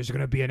said there's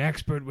going to be an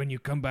expert when you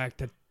come back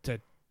to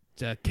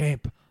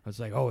camp, I was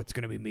like, oh, it's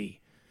going to be me.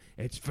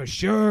 It's for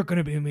sure going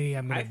to be me.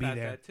 I'm going to be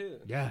there. That too.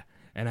 Yeah,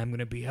 and I'm going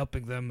to be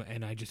helping them,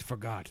 and I just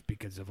forgot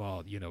because of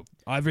all,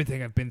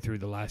 everything I've been through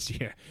the last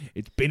year.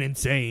 It's been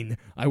insane.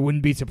 I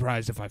wouldn't be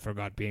surprised if I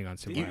forgot being on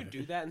Survivor. Did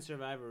you do that in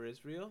Survivor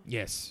Israel?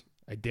 Yes,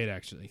 I did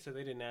actually. So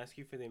they didn't ask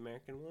you for the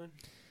American one?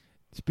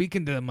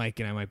 Speaking to the mic,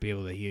 and I might be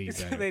able to hear you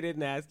better. They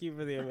didn't ask you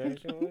for the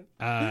American one?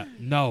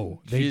 No,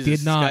 they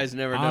Jesus, did not. This guy's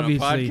never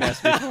Obviously, done a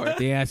podcast before.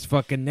 They asked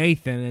fucking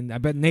Nathan, and I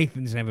bet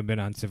Nathan's never been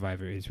on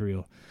Survivor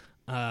Israel.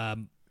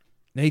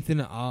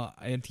 Nathan,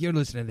 if you're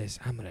listening to this,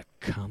 I'm going to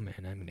come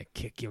and I'm going to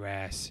kick your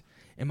ass.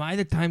 Am I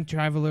the time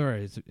traveler or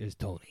is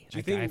Tony?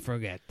 I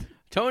forget.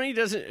 Tony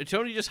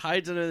just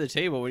hides under the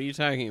table. What are you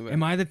talking about?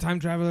 Am I the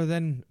time traveler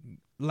then?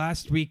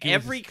 Last week,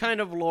 every kind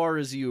of lore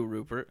is you,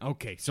 Rupert.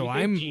 Okay, so Do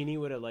you think Jeannie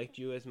would have liked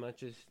you as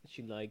much as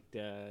she liked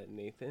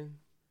Nathan?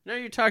 No,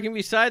 you're talking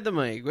beside the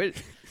mic.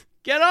 Wait,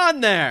 get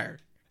on there,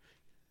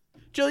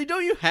 Jilly.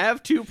 Don't you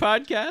have 2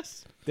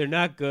 podcasts? They're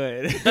not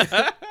good.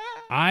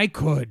 I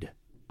could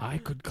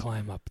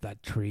climb up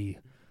that tree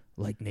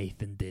like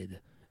Nathan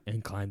did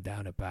and climb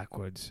down it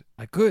backwards.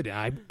 I could.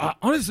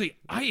 Honestly,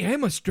 I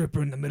am a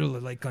stripper in the middle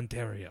of Lake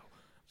Ontario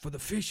for the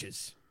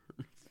fishes.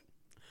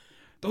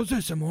 Those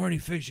are some horny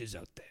fishes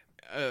out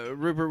there.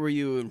 Rupert, were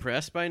you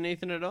impressed by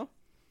Nathan at all?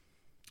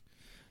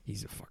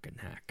 He's a fucking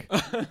hack.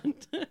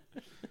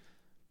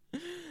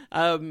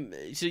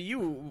 So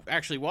you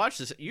actually watch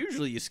this.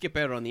 Usually you skip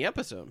out on the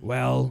episode.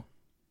 Well,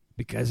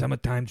 because I'm a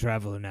time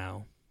traveler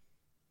now,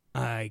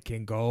 I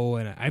can go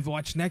and I've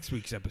watched next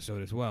week's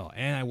episode as well.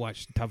 And I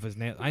watched Tough as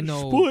Nails. I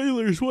know.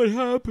 Spoilers, what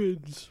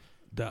happens?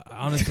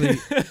 Honestly,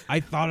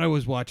 I thought I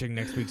was watching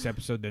next week's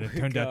episode, and it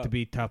turned out to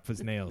be Tough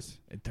as Nails.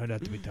 It turned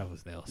out to be Tough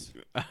as Nails.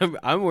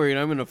 I'm worried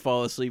I'm going to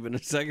fall asleep in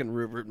a second.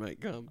 Rupert might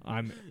come.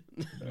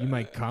 You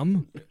might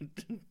come?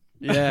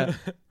 Yeah.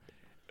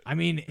 I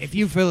mean, if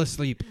you fell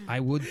asleep, I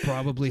would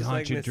probably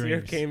haunt your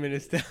dreams. Nasir came in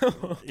his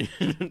towel.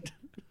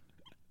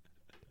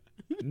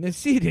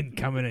 Nasir didn't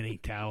come in any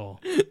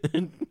towel.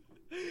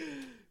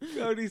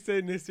 Cody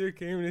said Nasir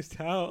came in his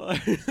towel.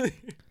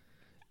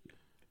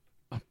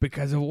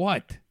 Because of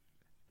what?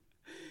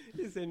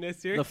 He said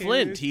Nasir the came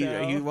Flint. in his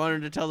towel. He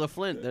wanted to tell the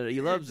Flint that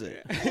he loves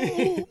it.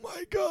 Oh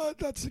my God,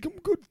 that's some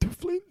good to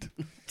Flint.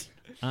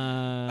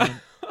 Yeah.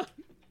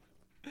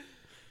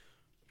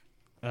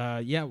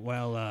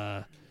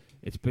 Well,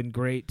 it's been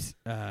great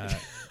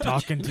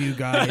talking to you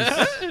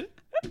guys.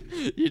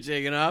 You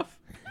taking off?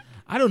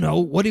 I don't know.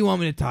 What do you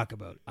want me to talk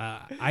about?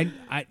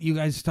 You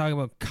guys talking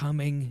about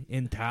coming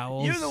in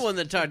towels? You're the one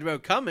that talked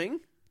about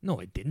coming.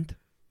 No, I didn't.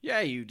 Yeah,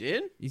 you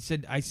did.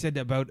 I said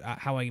about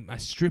how I'm a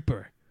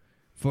stripper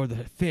for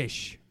the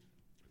fish.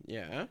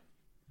 Yeah.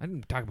 I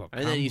didn't talk about.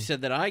 And then you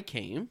said that I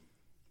came.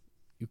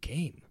 You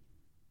came.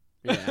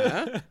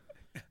 Yeah.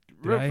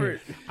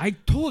 Rupert. I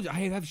told you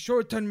I have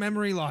short-term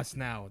memory loss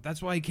now.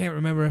 That's why I can't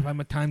remember if I'm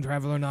a time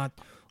traveler or not,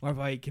 or if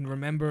I can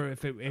remember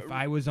if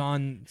I was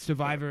on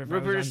Survivor.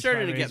 Rupert, it's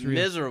starting to get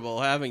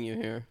miserable having you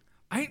here.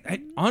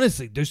 I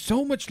honestly, there's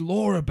so much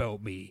lore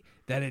about me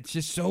that it's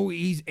just so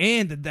easy,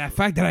 and the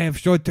fact that I have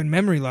short-term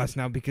memory loss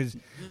now because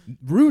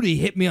Rudy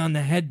hit me on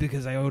the head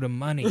because I owed him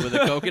money with a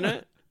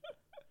coconut.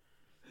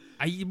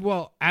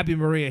 Abby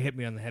Maria hit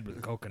me on the head with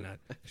a coconut.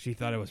 She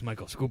thought it was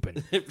Michael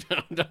Scoopin.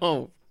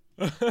 No.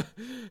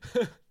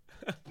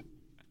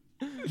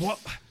 What?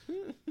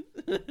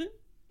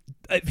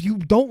 If you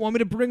don't want me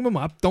to bring them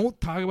up, don't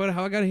talk about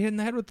how I got hit in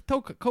the head with the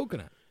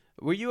coconut.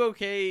 Were you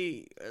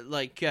okay?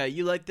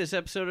 You like this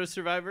episode of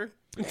Survivor?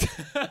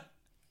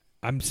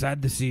 I'm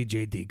sad to see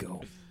JD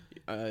go.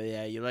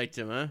 Yeah, you liked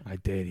him, huh? I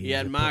did. He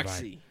had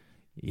moxie.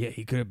 Yeah,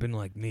 he could have been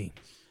like me.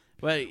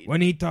 But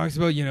when he talks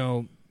about,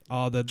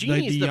 Oh, the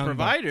Genie's the young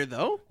provider,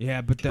 though.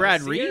 Yeah, but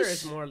Brad Sear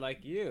Reese is more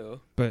like you.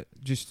 But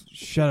just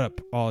shut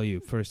up, all you,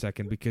 for a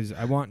second, because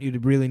I want you to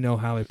really know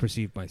how I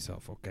perceive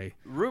myself. Okay.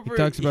 Rupert, He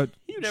talks about.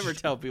 you never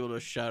tell people to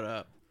shut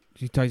up.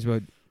 He talks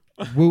about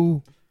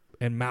Wu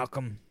and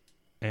Malcolm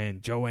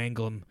and Joe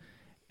Anglim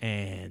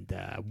and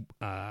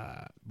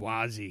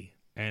Wazzy.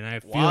 And I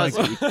feel like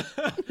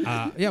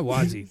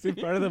Wazzy. Is he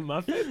part of the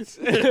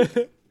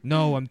Muppets?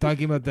 No, I'm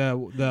talking about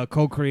the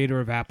co-creator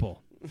of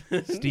Apple,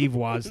 Steve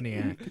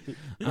Wozniak.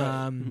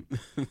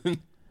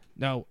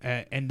 No,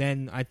 and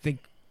then I think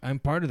I'm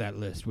part of that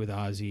list with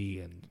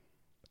Ozzy and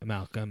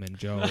Malcolm and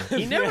Joe.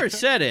 He never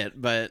said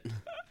it, but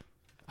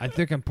I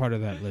think I'm part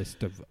of that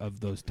list of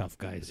those tough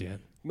guys. Yeah,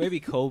 Maybe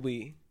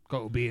Colby,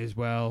 Colby as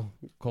well.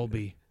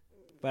 Colby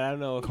but I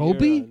don't know if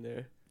Colby? you're on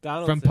there.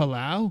 Donaldson. from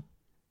Palau.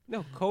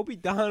 No, Colby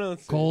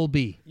Donaldson.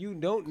 Colby. You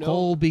don't know.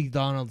 Colby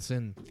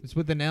Donaldson. It's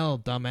with an L,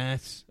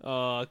 dumbass.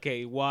 Oh,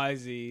 okay,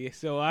 Wazzy.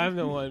 So I'm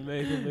the one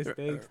making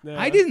mistakes now.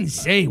 I didn't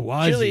say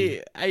Wazzy.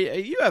 Chili,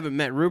 you haven't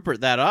met Rupert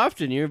that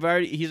often.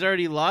 He's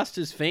already lost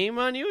his fame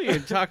on you. You're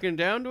talking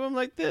down to him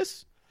like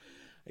this.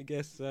 I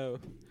guess so.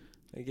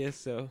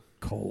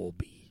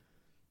 Colby.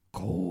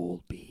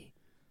 Colby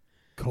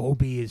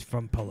is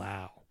from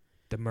Palau.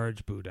 The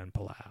merge boot on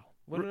Palau.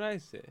 What did I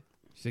say?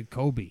 You said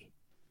Kobe.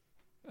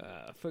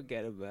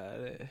 Forget about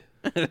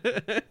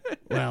it.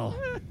 Well,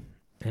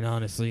 and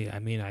honestly, I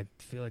mean, I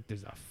feel like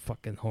there's a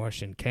fucking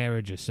horse and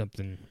carriage or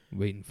something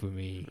waiting for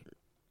me.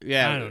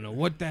 Yeah, I don't know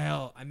what the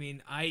hell. I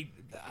mean, I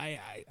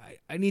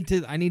need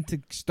to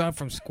start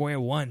from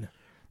square one.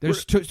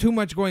 There's too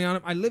much going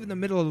on. I live in the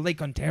middle of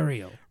Lake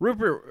Ontario.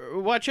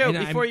 Rupert, watch out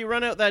And before you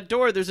run out that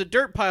door. There's a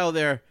dirt pile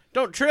there.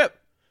 Don't trip.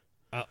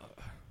 Oh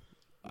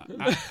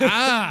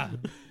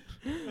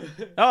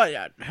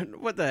yeah,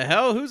 what the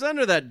hell? Who's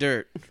under that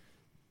dirt?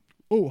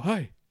 Oh,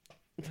 hi.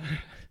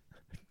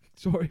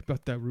 Sorry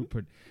about that,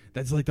 Rupert.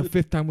 That's like the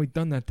 5th time we've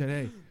done that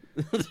today.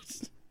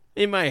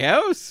 In my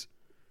house?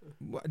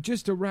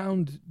 Just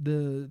around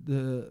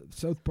the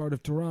south part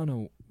of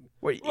Toronto.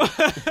 Wait,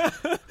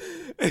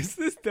 Is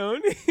this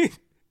Tony?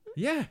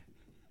 Yeah.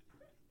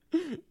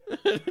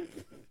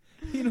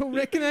 You don't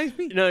recognize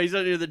me? no, he's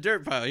under the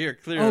dirt pile. Here,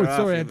 clear Oh, it off.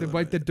 sorry, I had to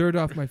wipe the dirt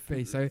off my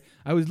face. I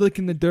was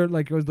licking the dirt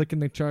like I was licking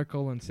the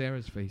charcoal on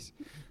Sarah's face.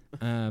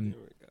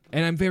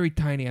 And I'm very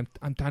tiny.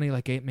 I'm tiny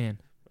like 8-Man.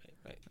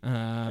 Right.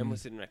 I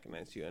almost didn't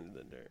recognize you under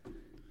the dirt.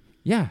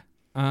 Yeah.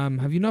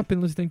 Have you not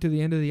been listening to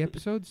the end of the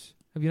episodes?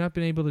 Have you not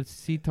been able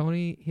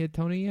to hear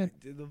Tony yet?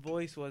 The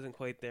voice wasn't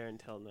quite there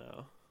until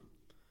now.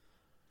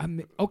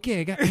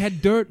 Okay, I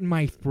had dirt in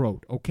my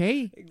throat,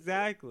 okay?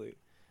 Exactly.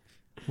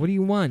 What do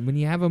you want? When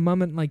you have a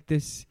moment like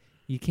this,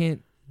 you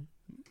can't...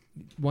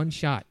 One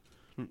shot.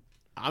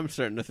 I'm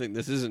starting to think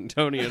this isn't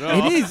Tony at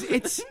all. It is.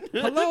 It's...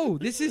 Hello,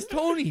 this is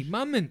Tony.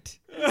 Moment.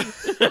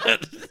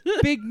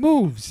 Big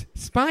moves.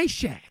 Spy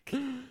Shack.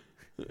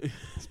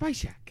 Spy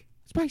Shack.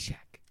 Spy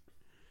Shack.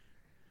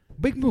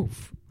 Big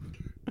move.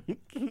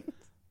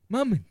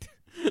 Moment.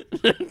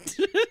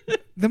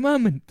 The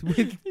Moment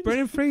with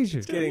Brendan Fraser.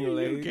 It's getting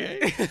late.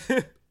 Okay.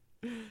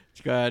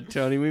 God,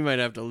 Tony, we might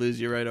have to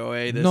lose you right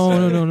away.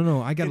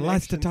 No. I got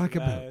lots to talk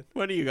about.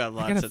 What do you got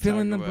lots I to gotta fill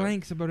talk in the about?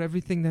 blanks about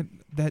everything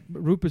that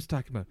Rupert's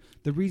talking about.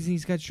 The reason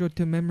he's got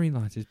short-term memory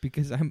loss is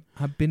because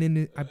I've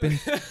been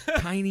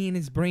tiny in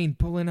his brain,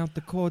 pulling out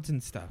the cords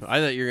and stuff. I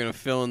thought you were going to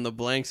fill in the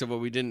blanks of what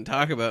we didn't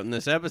talk about in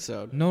this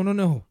episode.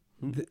 No.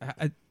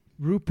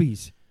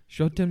 Rupees,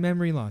 short-term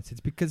memory loss.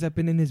 It's because I've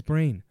been in his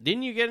brain.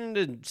 Didn't you get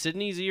into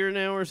Sydney's ear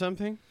now or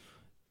something?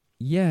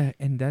 Yeah,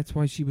 and that's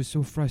why she was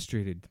so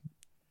frustrated.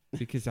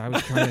 Because I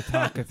was trying to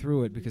talk her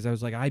through it. Because I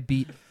was like, I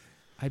beat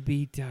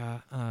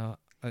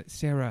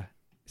Sarah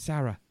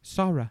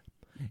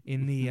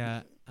in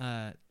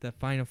the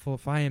Final Four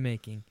fire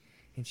making,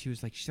 and she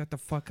was like, "Shut the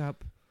fuck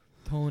up,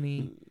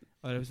 Tony."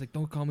 But I was like,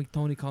 "Don't call me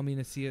Tony, call me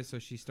Nasia." So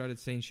she started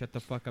saying, "Shut the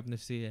fuck up,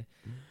 Nasia,"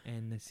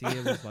 and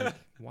Nasia was like,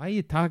 "Why are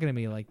you talking to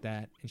me like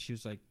that?" And she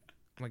was like,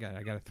 "Oh my god,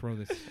 I gotta throw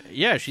this."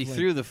 Yeah, she flint.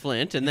 threw the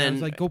flint, and I then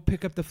was like, "Go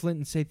pick up the flint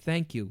and say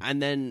thank you." And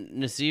then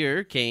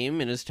Nasir came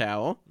in his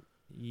towel.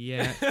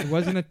 Yeah, it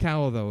wasn't a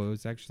towel though. It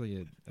was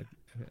actually a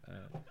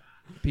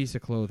piece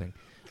of clothing.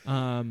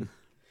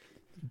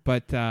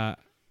 But I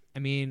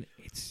mean,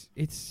 it's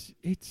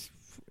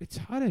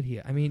hot out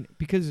here. I mean,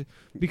 because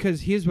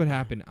here's what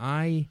happened.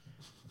 I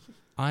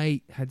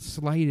had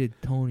slighted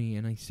Tony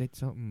and I said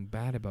something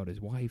bad about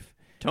his wife.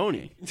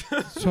 Tony.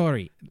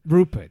 Sorry,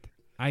 Rupert.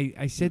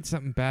 I said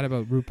something bad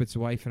about Rupert's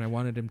wife, and I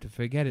wanted him to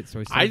forget it. So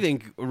I said, I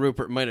think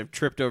Rupert might have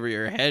tripped over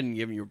your head and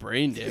given you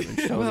brain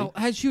damage. Tony. Well,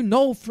 as you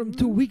know from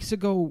 2 weeks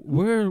ago,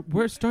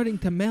 we're starting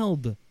to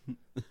meld.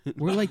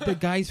 We're like the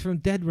guys from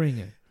Dead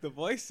Ringer. The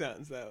voice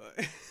sounds that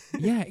way.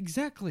 Yeah,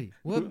 exactly.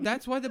 Well,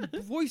 that's why the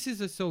voices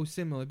are so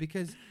similar,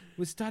 because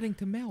we're starting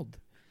to meld.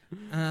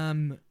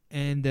 And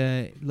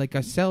like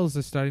our cells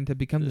are starting to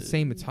become the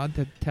same. It's hard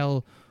to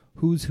tell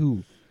who's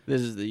who.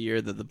 This is the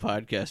year that the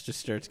podcast just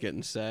starts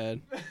getting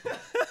sad.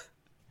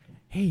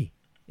 Hey,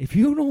 if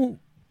you don't,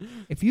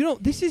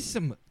 this is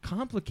some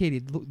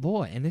complicated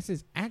law, and this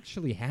is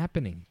actually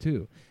happening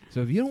too.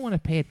 So if you don't want to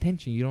pay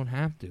attention, you don't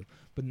have to.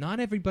 But not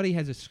everybody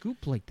has a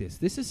scoop like this.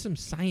 This is some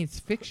science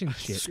fiction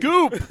shit.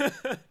 Scoop.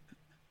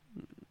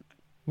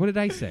 What did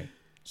I say?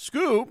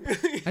 Scoop.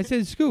 I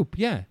said scoop.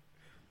 Yeah.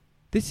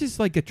 This is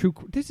like a true.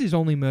 This is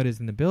Only Murders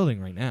in the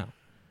Building right now.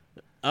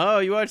 Oh,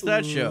 you watched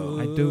that show?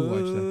 I do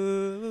watch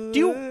that.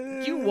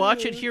 Do you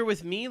watch it here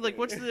with me? Like,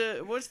 what's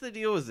the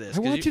deal with this?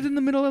 I watch it in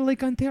the middle of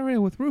Lake Ontario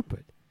with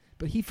Rupert,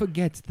 but he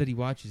forgets that he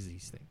watches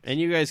these things. And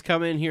you guys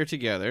come in here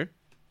together.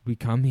 We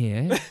come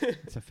here.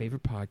 It's our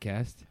favorite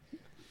podcast.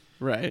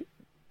 Right.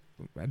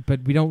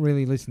 But we don't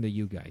really listen to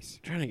you guys.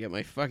 I'm trying to get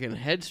my fucking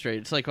head straight.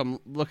 It's like I'm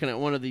looking at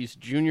one of these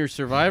Junior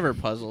Survivor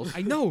puzzles.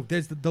 I know.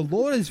 There's the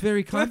law is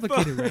very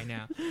complicated right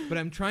now. But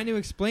I'm trying to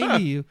explain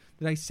to you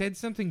that I said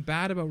something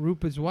bad about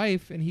Rupert's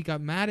wife, and he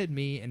got mad at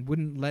me and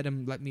wouldn't let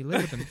me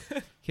live with him.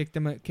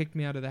 Kicked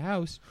me out of the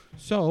house.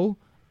 So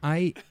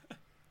I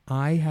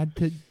had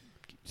to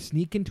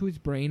sneak into his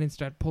brain and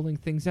start pulling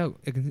things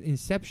out,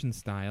 Inception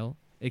style.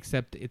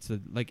 Except it's a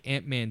like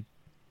Ant-Man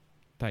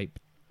type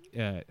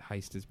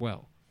heist as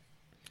well.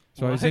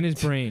 So I was in his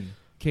brain,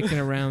 kicking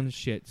around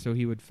shit, so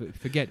he would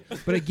forget.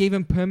 But it gave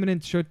him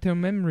permanent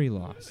short-term memory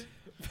loss.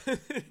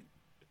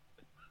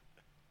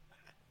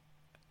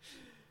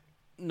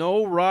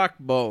 No rock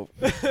boat.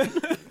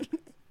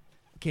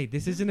 Okay,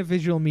 this isn't a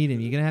visual medium.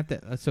 You're gonna have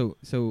to.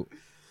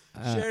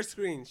 Share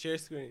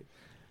screen.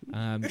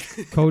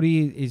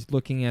 Cody is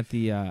looking at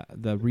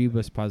the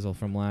Rebus puzzle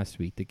from last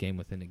week, the game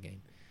within a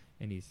game,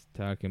 and he's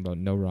talking about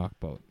no rock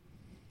boat.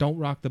 Don't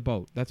rock the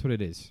boat. That's what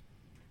it is.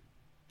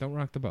 Don't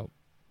rock the boat.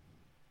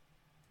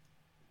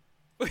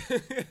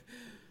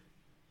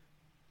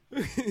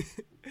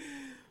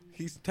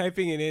 He's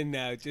typing it in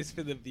now just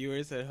for the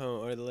viewers at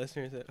home or the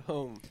listeners at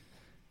home.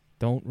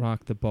 Don't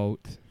rock the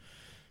boat.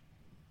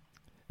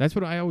 That's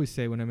what I always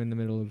say when I'm in the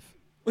middle of...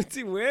 What's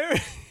he wearing?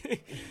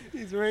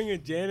 He's wearing a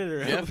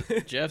janitor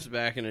outfit. Jeff's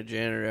back in a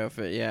janitor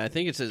outfit. Yeah, I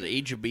think it says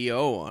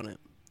HBO on it.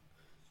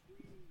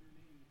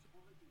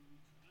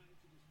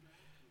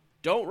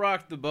 Don't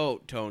rock the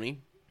boat,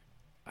 Tony.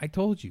 I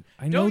told you.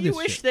 I know Don't this you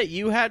wish shit. that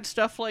you had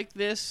stuff like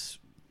this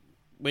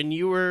when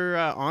you were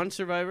on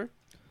Survivor?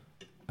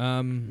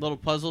 Little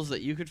puzzles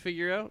that you could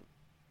figure out?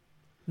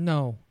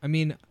 No. I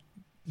mean,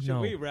 Should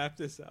no. we wrap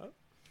this up?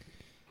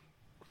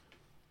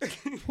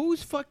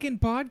 Whose fucking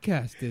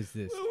podcast is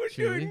this? Well, we're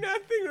Shirley? doing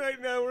nothing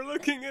right now. We're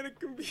looking at a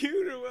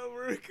computer while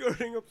we're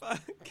recording a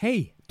podcast.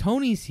 Hey,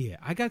 Tony's here.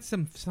 I got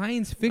some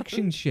science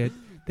fiction shit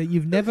that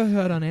you've never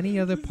heard on any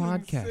other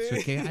podcast, insane.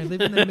 okay? I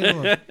live in the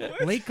middle of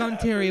Lake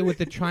Ontario with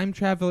the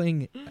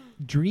time-traveling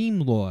Dream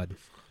Lord,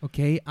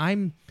 okay?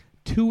 I'm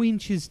 2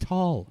 inches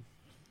tall.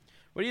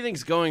 What do you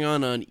think's going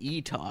on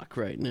E-Talk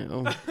right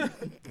now?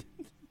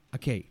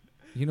 Okay,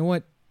 you know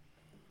what?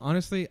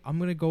 Honestly, I'm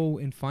going to go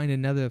and find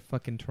another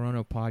fucking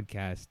Toronto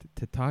podcast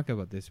to talk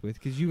about this with,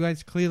 because you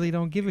guys clearly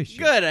don't give a shit.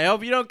 Good. I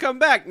hope you don't come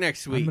back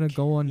next week. I'm going to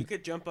go on... You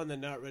could jump on the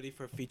Not Ready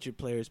for Featured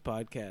Players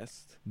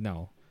podcast.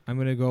 No. I'm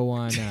going to go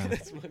on...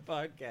 That's my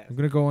podcast. I'm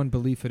going to go on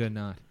Believe It or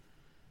Not.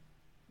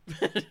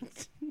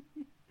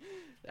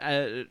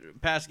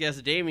 Past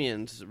guest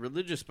Damien's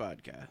religious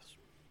podcast.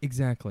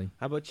 Exactly.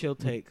 How about Chill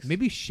Takes?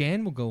 Maybe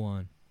Shan will go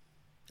on.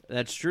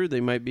 That's true.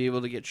 They might be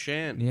able to get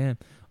Shan. Yeah.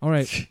 All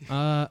right.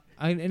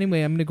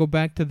 Anyway, I'm gonna go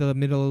back to the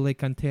middle of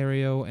Lake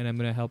Ontario, and I'm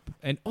gonna help.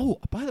 And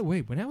by the way,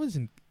 when I was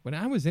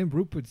in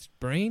Rupert's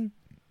brain,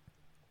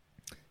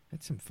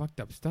 that's some fucked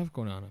up stuff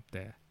going on up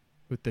there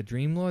with the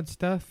Dream Lord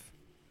stuff,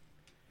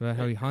 about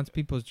how he haunts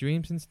people's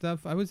dreams and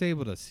stuff. I was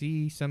able to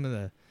see some of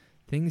the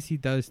things he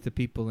does to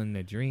people in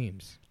their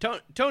dreams.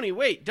 Tony,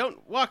 wait!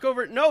 Don't walk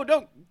over. No,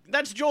 don't.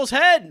 That's Joel's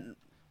head.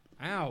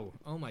 Ow!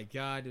 Oh my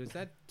God! Was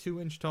that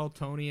 2-inch tall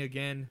Tony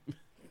again?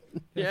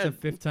 That's Yeah. the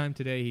 5th time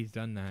today he's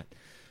done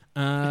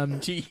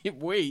that. Gee,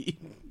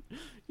 wait.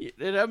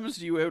 It happens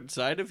to you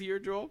outside of here,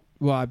 Joel?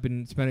 Well, I've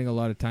been spending a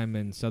lot of time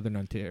in southern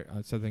Ontario,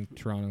 southern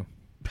Toronto.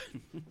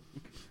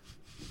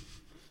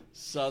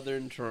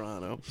 Southern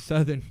Toronto.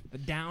 Southern,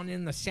 down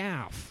in the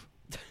south.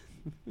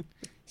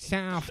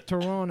 South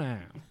Toronto.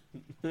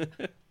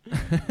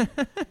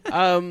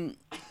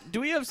 Do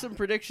we have some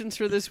predictions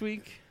for this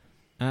week?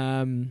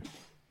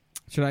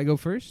 Should I go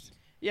first?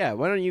 Yeah,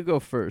 why don't you go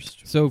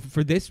first? So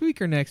for this week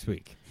or next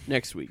week?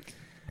 Next week.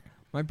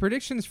 My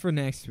predictions for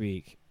next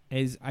week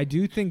is I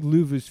do think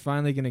Luvu's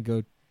finally going to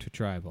go to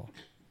tribal.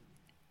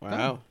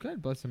 Wow. Oh,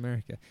 God bless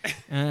America.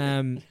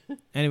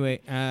 Anyway,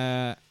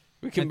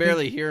 We can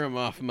barely hear him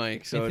off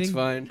mic, so it's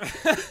fine. I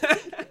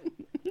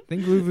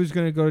think Luvu's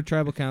going to go to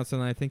tribal council,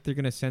 and I think they're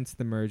going to sense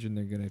the merge, and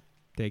they're going to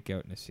take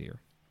out Nasir.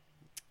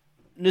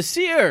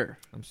 Nasir!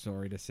 I'm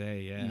sorry to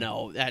say, yeah.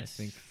 No,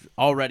 that's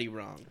already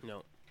wrong.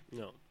 No.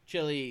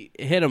 Chili,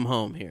 hit him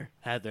home here.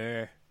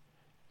 Heather.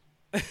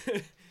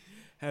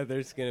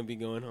 Heather's going to be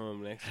going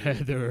home next week.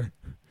 Heather.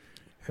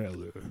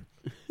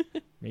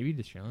 Maybe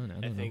Deshaun. I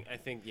don't know. I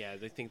think, yeah,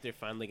 they think they're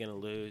finally going to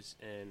lose,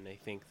 and they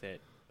think that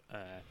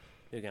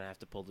they're going to have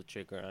to pull the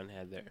trigger on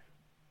Heather.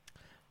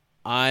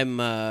 I'm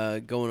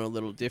going a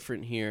little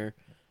different here.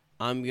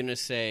 I'm going to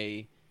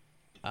say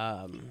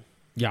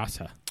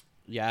Yasa.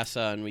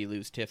 Yasa, and we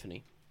lose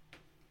Tiffany.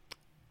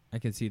 I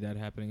can see that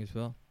happening as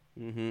well.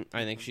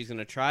 I think she's going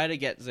to try to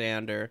get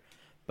Xander,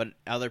 but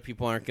other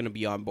people aren't going to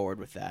be on board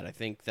with that. I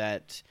think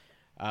that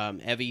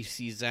Evie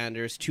sees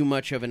Xander as too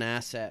much of an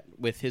asset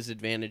with his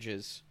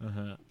advantages.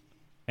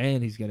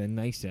 And he's got a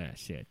nice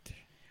asset.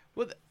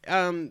 Well,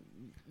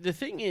 the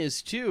thing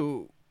is,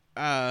 too,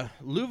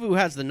 Luvu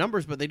has the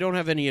numbers, but they don't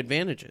have any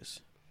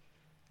advantages.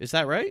 Is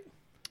that right?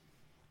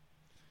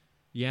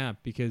 Yeah,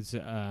 because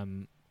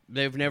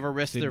they've never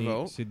risked their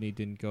vote. Sydney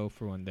didn't go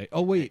for one day.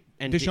 Oh, wait.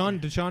 And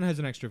Deshaun has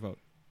an extra vote.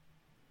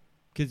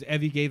 Because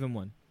Evie gave him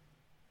one.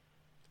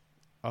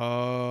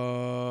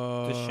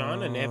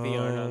 Deshaun and Evie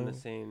aren't on the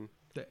same.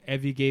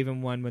 Evie gave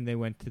him one when they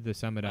went to the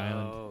Summit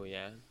Island. Oh,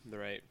 yeah.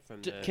 Right.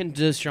 Can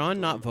Deshaun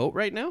not vote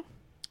right now?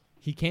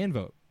 He can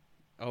vote.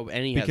 Oh,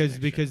 and he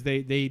because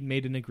they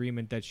made an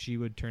agreement that she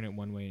would turn it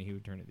one way and he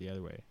would turn it the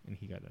other way, and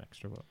he got an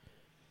extra vote.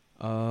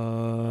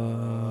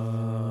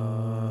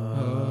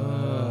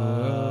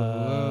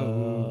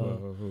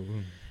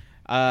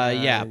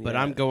 Yeah, but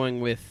I'm going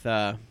with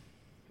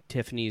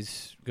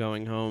Tiffany's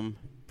going home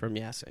from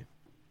Yase.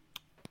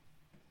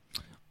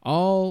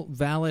 All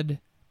valid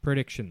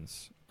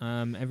predictions.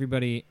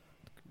 Everybody,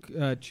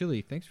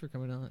 Chili, thanks for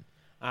coming on.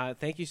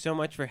 Thank you so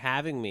much for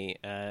having me.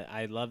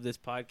 I love this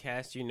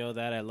podcast. You know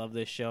that. I love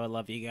this show. I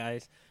love you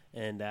guys.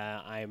 And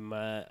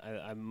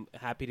I'm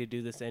happy to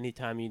do this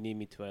anytime you need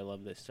me to. I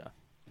love this stuff.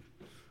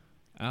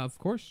 Of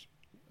course.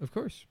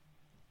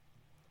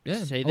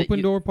 Yeah, Say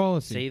open door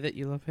policy. Say that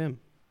you love him.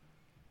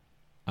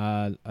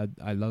 I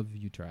love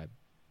you, Tribe.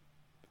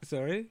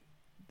 Sorry?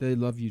 The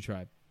Love You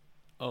Tribe.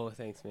 Oh,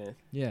 thanks, man.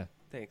 Yeah.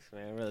 Thanks,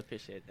 man. I really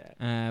appreciate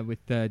that.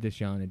 With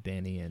Deshaun and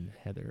Danny and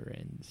Heather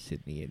and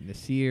Sydney and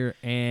Nasir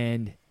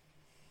and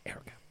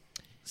Erica.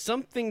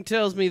 Something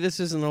tells me this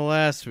isn't the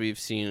last we've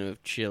seen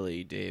of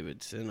Chili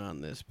Davidson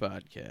on this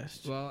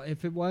podcast. Well,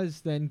 if it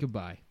was, then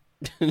goodbye.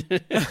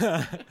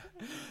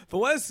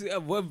 But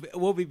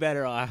we'll be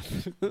better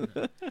off.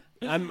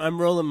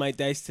 I'm rolling my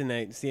dice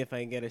tonight to see if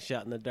I can get a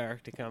shot in the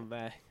dark to come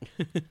back.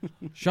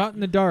 Shot in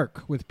the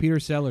Dark with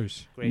Peter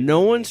Sellers. Great no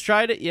movie. one's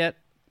tried it yet.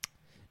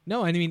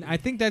 No, I mean, I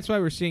think that's why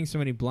we're seeing so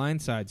many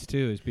blind sides,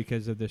 too, is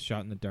because of this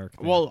Shot in the Dark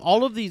thing. Well,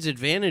 all of these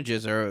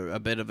advantages are a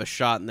bit of a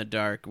shot in the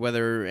dark,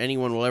 whether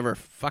anyone will ever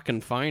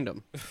fucking find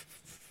them.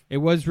 It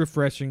was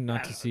refreshing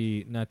not to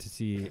see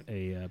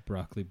a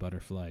broccoli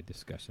butterfly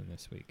discussion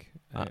this week.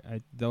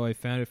 Though I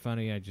found it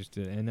funny, I just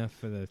did enough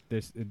for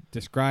this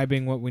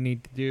describing what we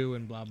need to do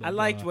and blah blah. I blah.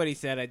 liked what he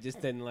said. I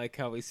just didn't like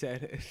how he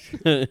said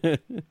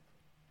it.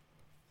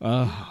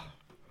 Okay.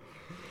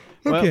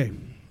 Well,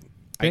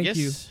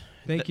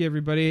 Thank you,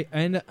 everybody.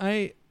 And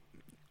I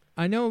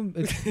know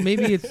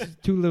maybe it's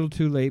too little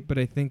too late, but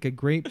I think a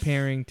great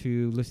pairing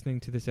to listening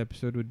to this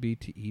episode would be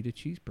to eat a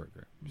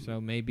cheeseburger.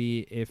 So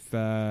maybe if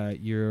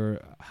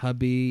your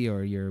hubby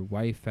or your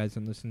wife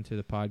hasn't listened to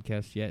the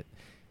podcast yet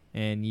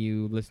and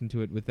you listen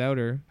to it without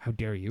her, how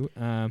dare you?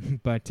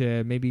 But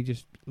maybe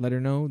just let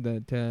her know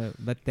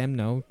let them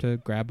know to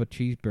grab a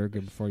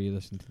cheeseburger before you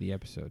listen to the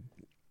episode.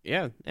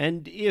 Yeah,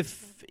 and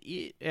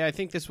I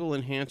think this will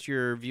enhance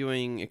your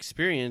viewing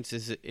experience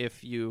is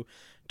if you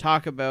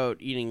talk about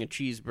eating a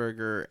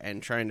cheeseburger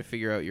and trying to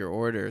figure out your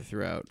order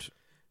throughout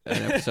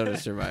an episode of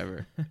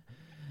Survivor.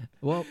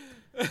 Well,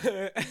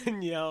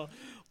 and yell,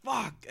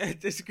 "Fuck!" I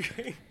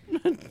disagree.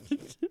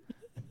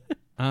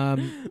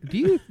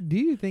 Do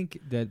you think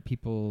that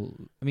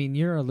people? I mean,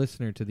 you're a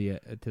listener to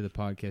the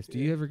podcast. Do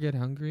you ever get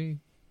hungry?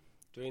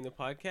 During the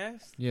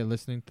podcast? Yeah,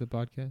 listening to the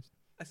podcast.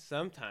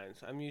 Sometimes.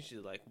 I'm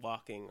usually like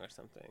walking or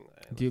something.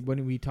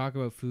 When we talk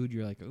about food,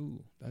 you're like,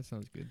 "Ooh, that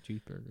sounds good,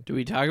 cheeseburger." Do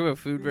we talk about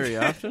food very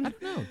often? I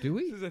don't know. Do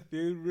we? This is a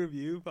food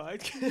review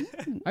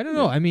podcast. I don't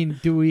know. I mean,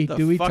 do we fuck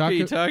talk? Are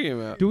you talking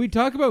about? Do we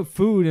talk about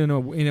food in a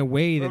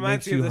way that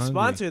Reminds makes me you of the hungry?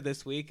 sponsor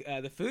this week,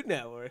 the Food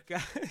Network.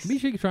 Guys. We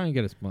should try and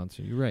get a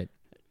sponsor. You're right.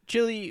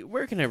 Chili,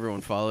 where can everyone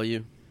follow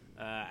you?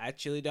 At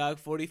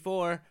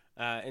ChiliDog44,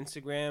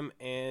 Instagram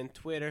and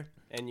Twitter,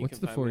 and you What's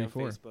can the find me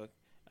 44? on Facebook.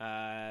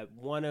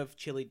 One of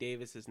Chili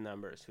Davis's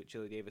numbers. Who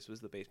Chili Davis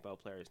was the baseball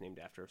player is named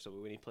after. So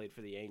when he played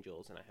for the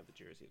Angels, and I have a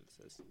jersey that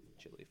says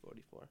Chili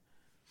 44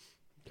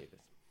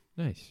 Davis.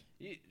 Nice.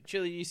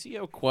 Chili, you see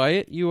how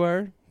quiet you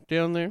are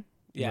down there?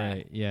 Yeah.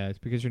 Right. Yeah. It's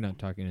because you're not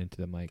talking into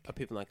the mic. Are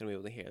people not going to be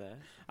able to hear that?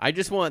 I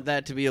just want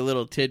that to be a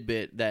little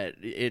tidbit that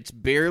it's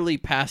barely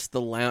past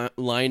the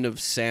line of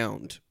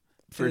sound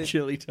for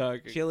Chili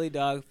talking. Chili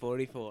Dog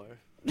 44.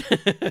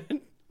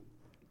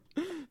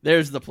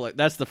 There's the plug.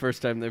 That's the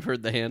first time they've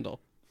heard the handle.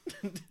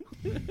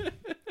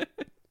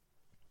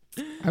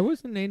 I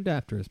wasn't named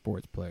after a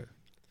sports player.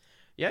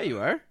 Yeah, you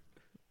are.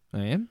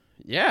 I am?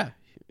 Yeah.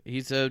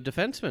 He's a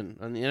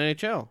defenseman on the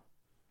NHL.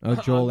 Oh,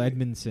 Joel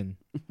Edmondson.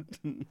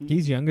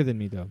 He's younger than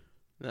me, though.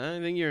 I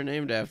think you're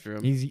named after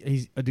him.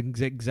 He's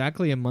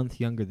exactly a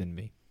month younger than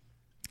me.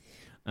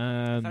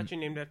 I thought you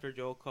named after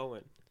Joel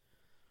Cohen.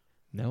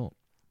 No.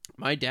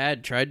 My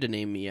dad tried to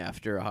name me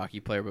after a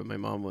hockey player, but my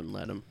mom wouldn't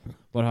let him.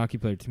 What hockey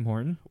player? Tim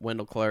Horton?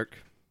 Wendell Clark.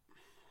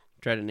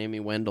 Tried to name me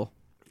Wendell.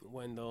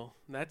 Wendell.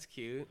 That's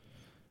cute.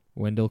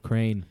 Wendell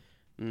Crane.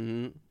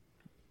 Mm-hmm.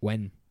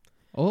 When?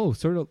 Oh,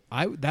 sort of.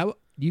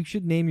 You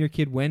should name your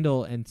kid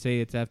Wendell and say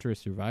it's after a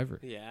survivor.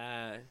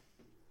 Yeah.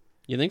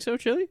 You think so,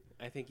 Chili?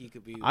 I think he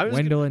could be.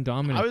 Wendell and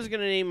Dominic. I was going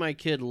to name my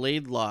kid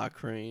Laidlaw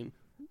Crane.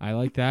 I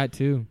like that,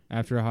 too,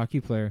 after a hockey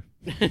player.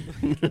 I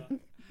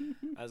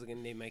was going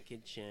to name my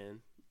kid Shan.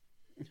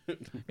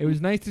 It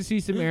was nice to see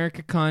some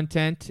Erica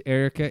content.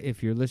 Erica,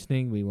 if you're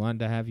listening, we wanted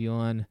to have you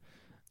on.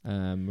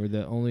 We're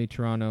the only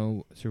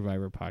Toronto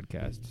Survivor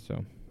podcast.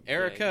 So,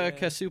 Erica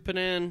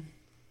Kasupanan,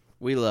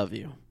 we love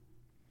you.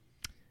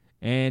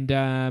 And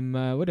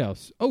what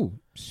else? Oh,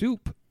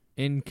 soup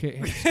in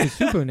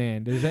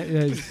Kasupanan.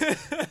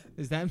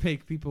 Does that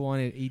make people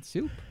want to eat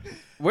soup?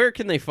 Where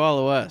can they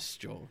follow us,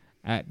 Joel?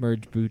 At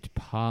Merge Boot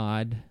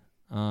Pod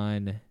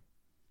on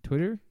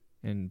Twitter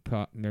and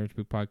Merge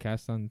Boot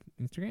Podcast on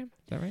Instagram.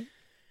 Is that right?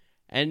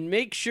 And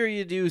make sure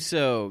you do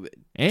so.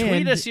 And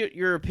tweet us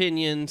your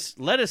opinions.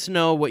 Let us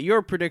know what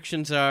your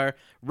predictions are.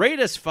 Rate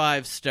us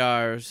 5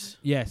 stars.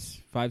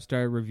 Yes,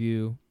 5-star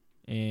review.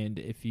 And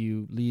if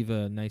you leave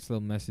a nice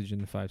little message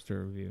in the 5-star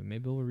review,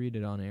 maybe we'll read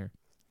it on air.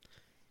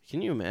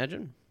 Can you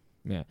imagine?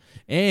 Yeah.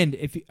 And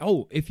if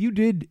you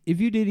did eat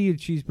a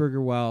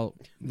cheeseburger while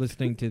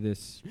listening to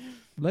this,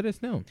 let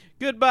us know.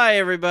 Goodbye,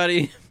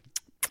 everybody.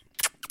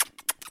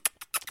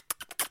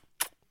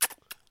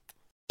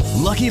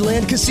 Lucky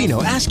Land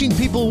Casino, asking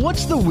people,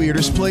 what's the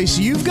weirdest place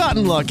you've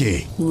gotten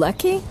lucky?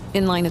 Lucky?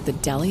 In line at the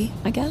deli,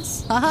 I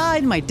guess? Aha,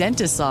 in my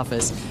dentist's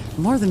office.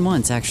 More than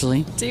once,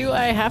 actually. Do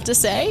I have to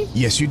say?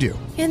 Yes, you do.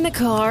 In the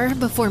car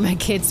before my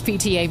kids'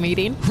 PTA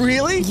meeting.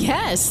 Really?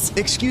 Yes.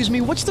 Excuse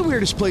me, what's the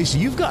weirdest place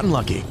you've gotten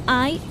lucky?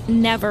 I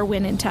never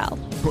win and tell.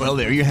 Well,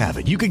 there you have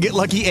it. You can get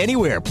lucky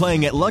anywhere,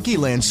 playing at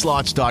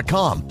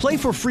LuckyLandSlots.com. Play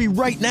for free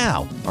right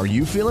now. Are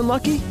you feeling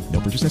lucky? No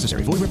purchase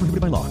necessary. Void where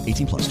prohibited by law.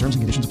 18+. Terms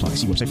and conditions apply.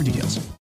 See website for details.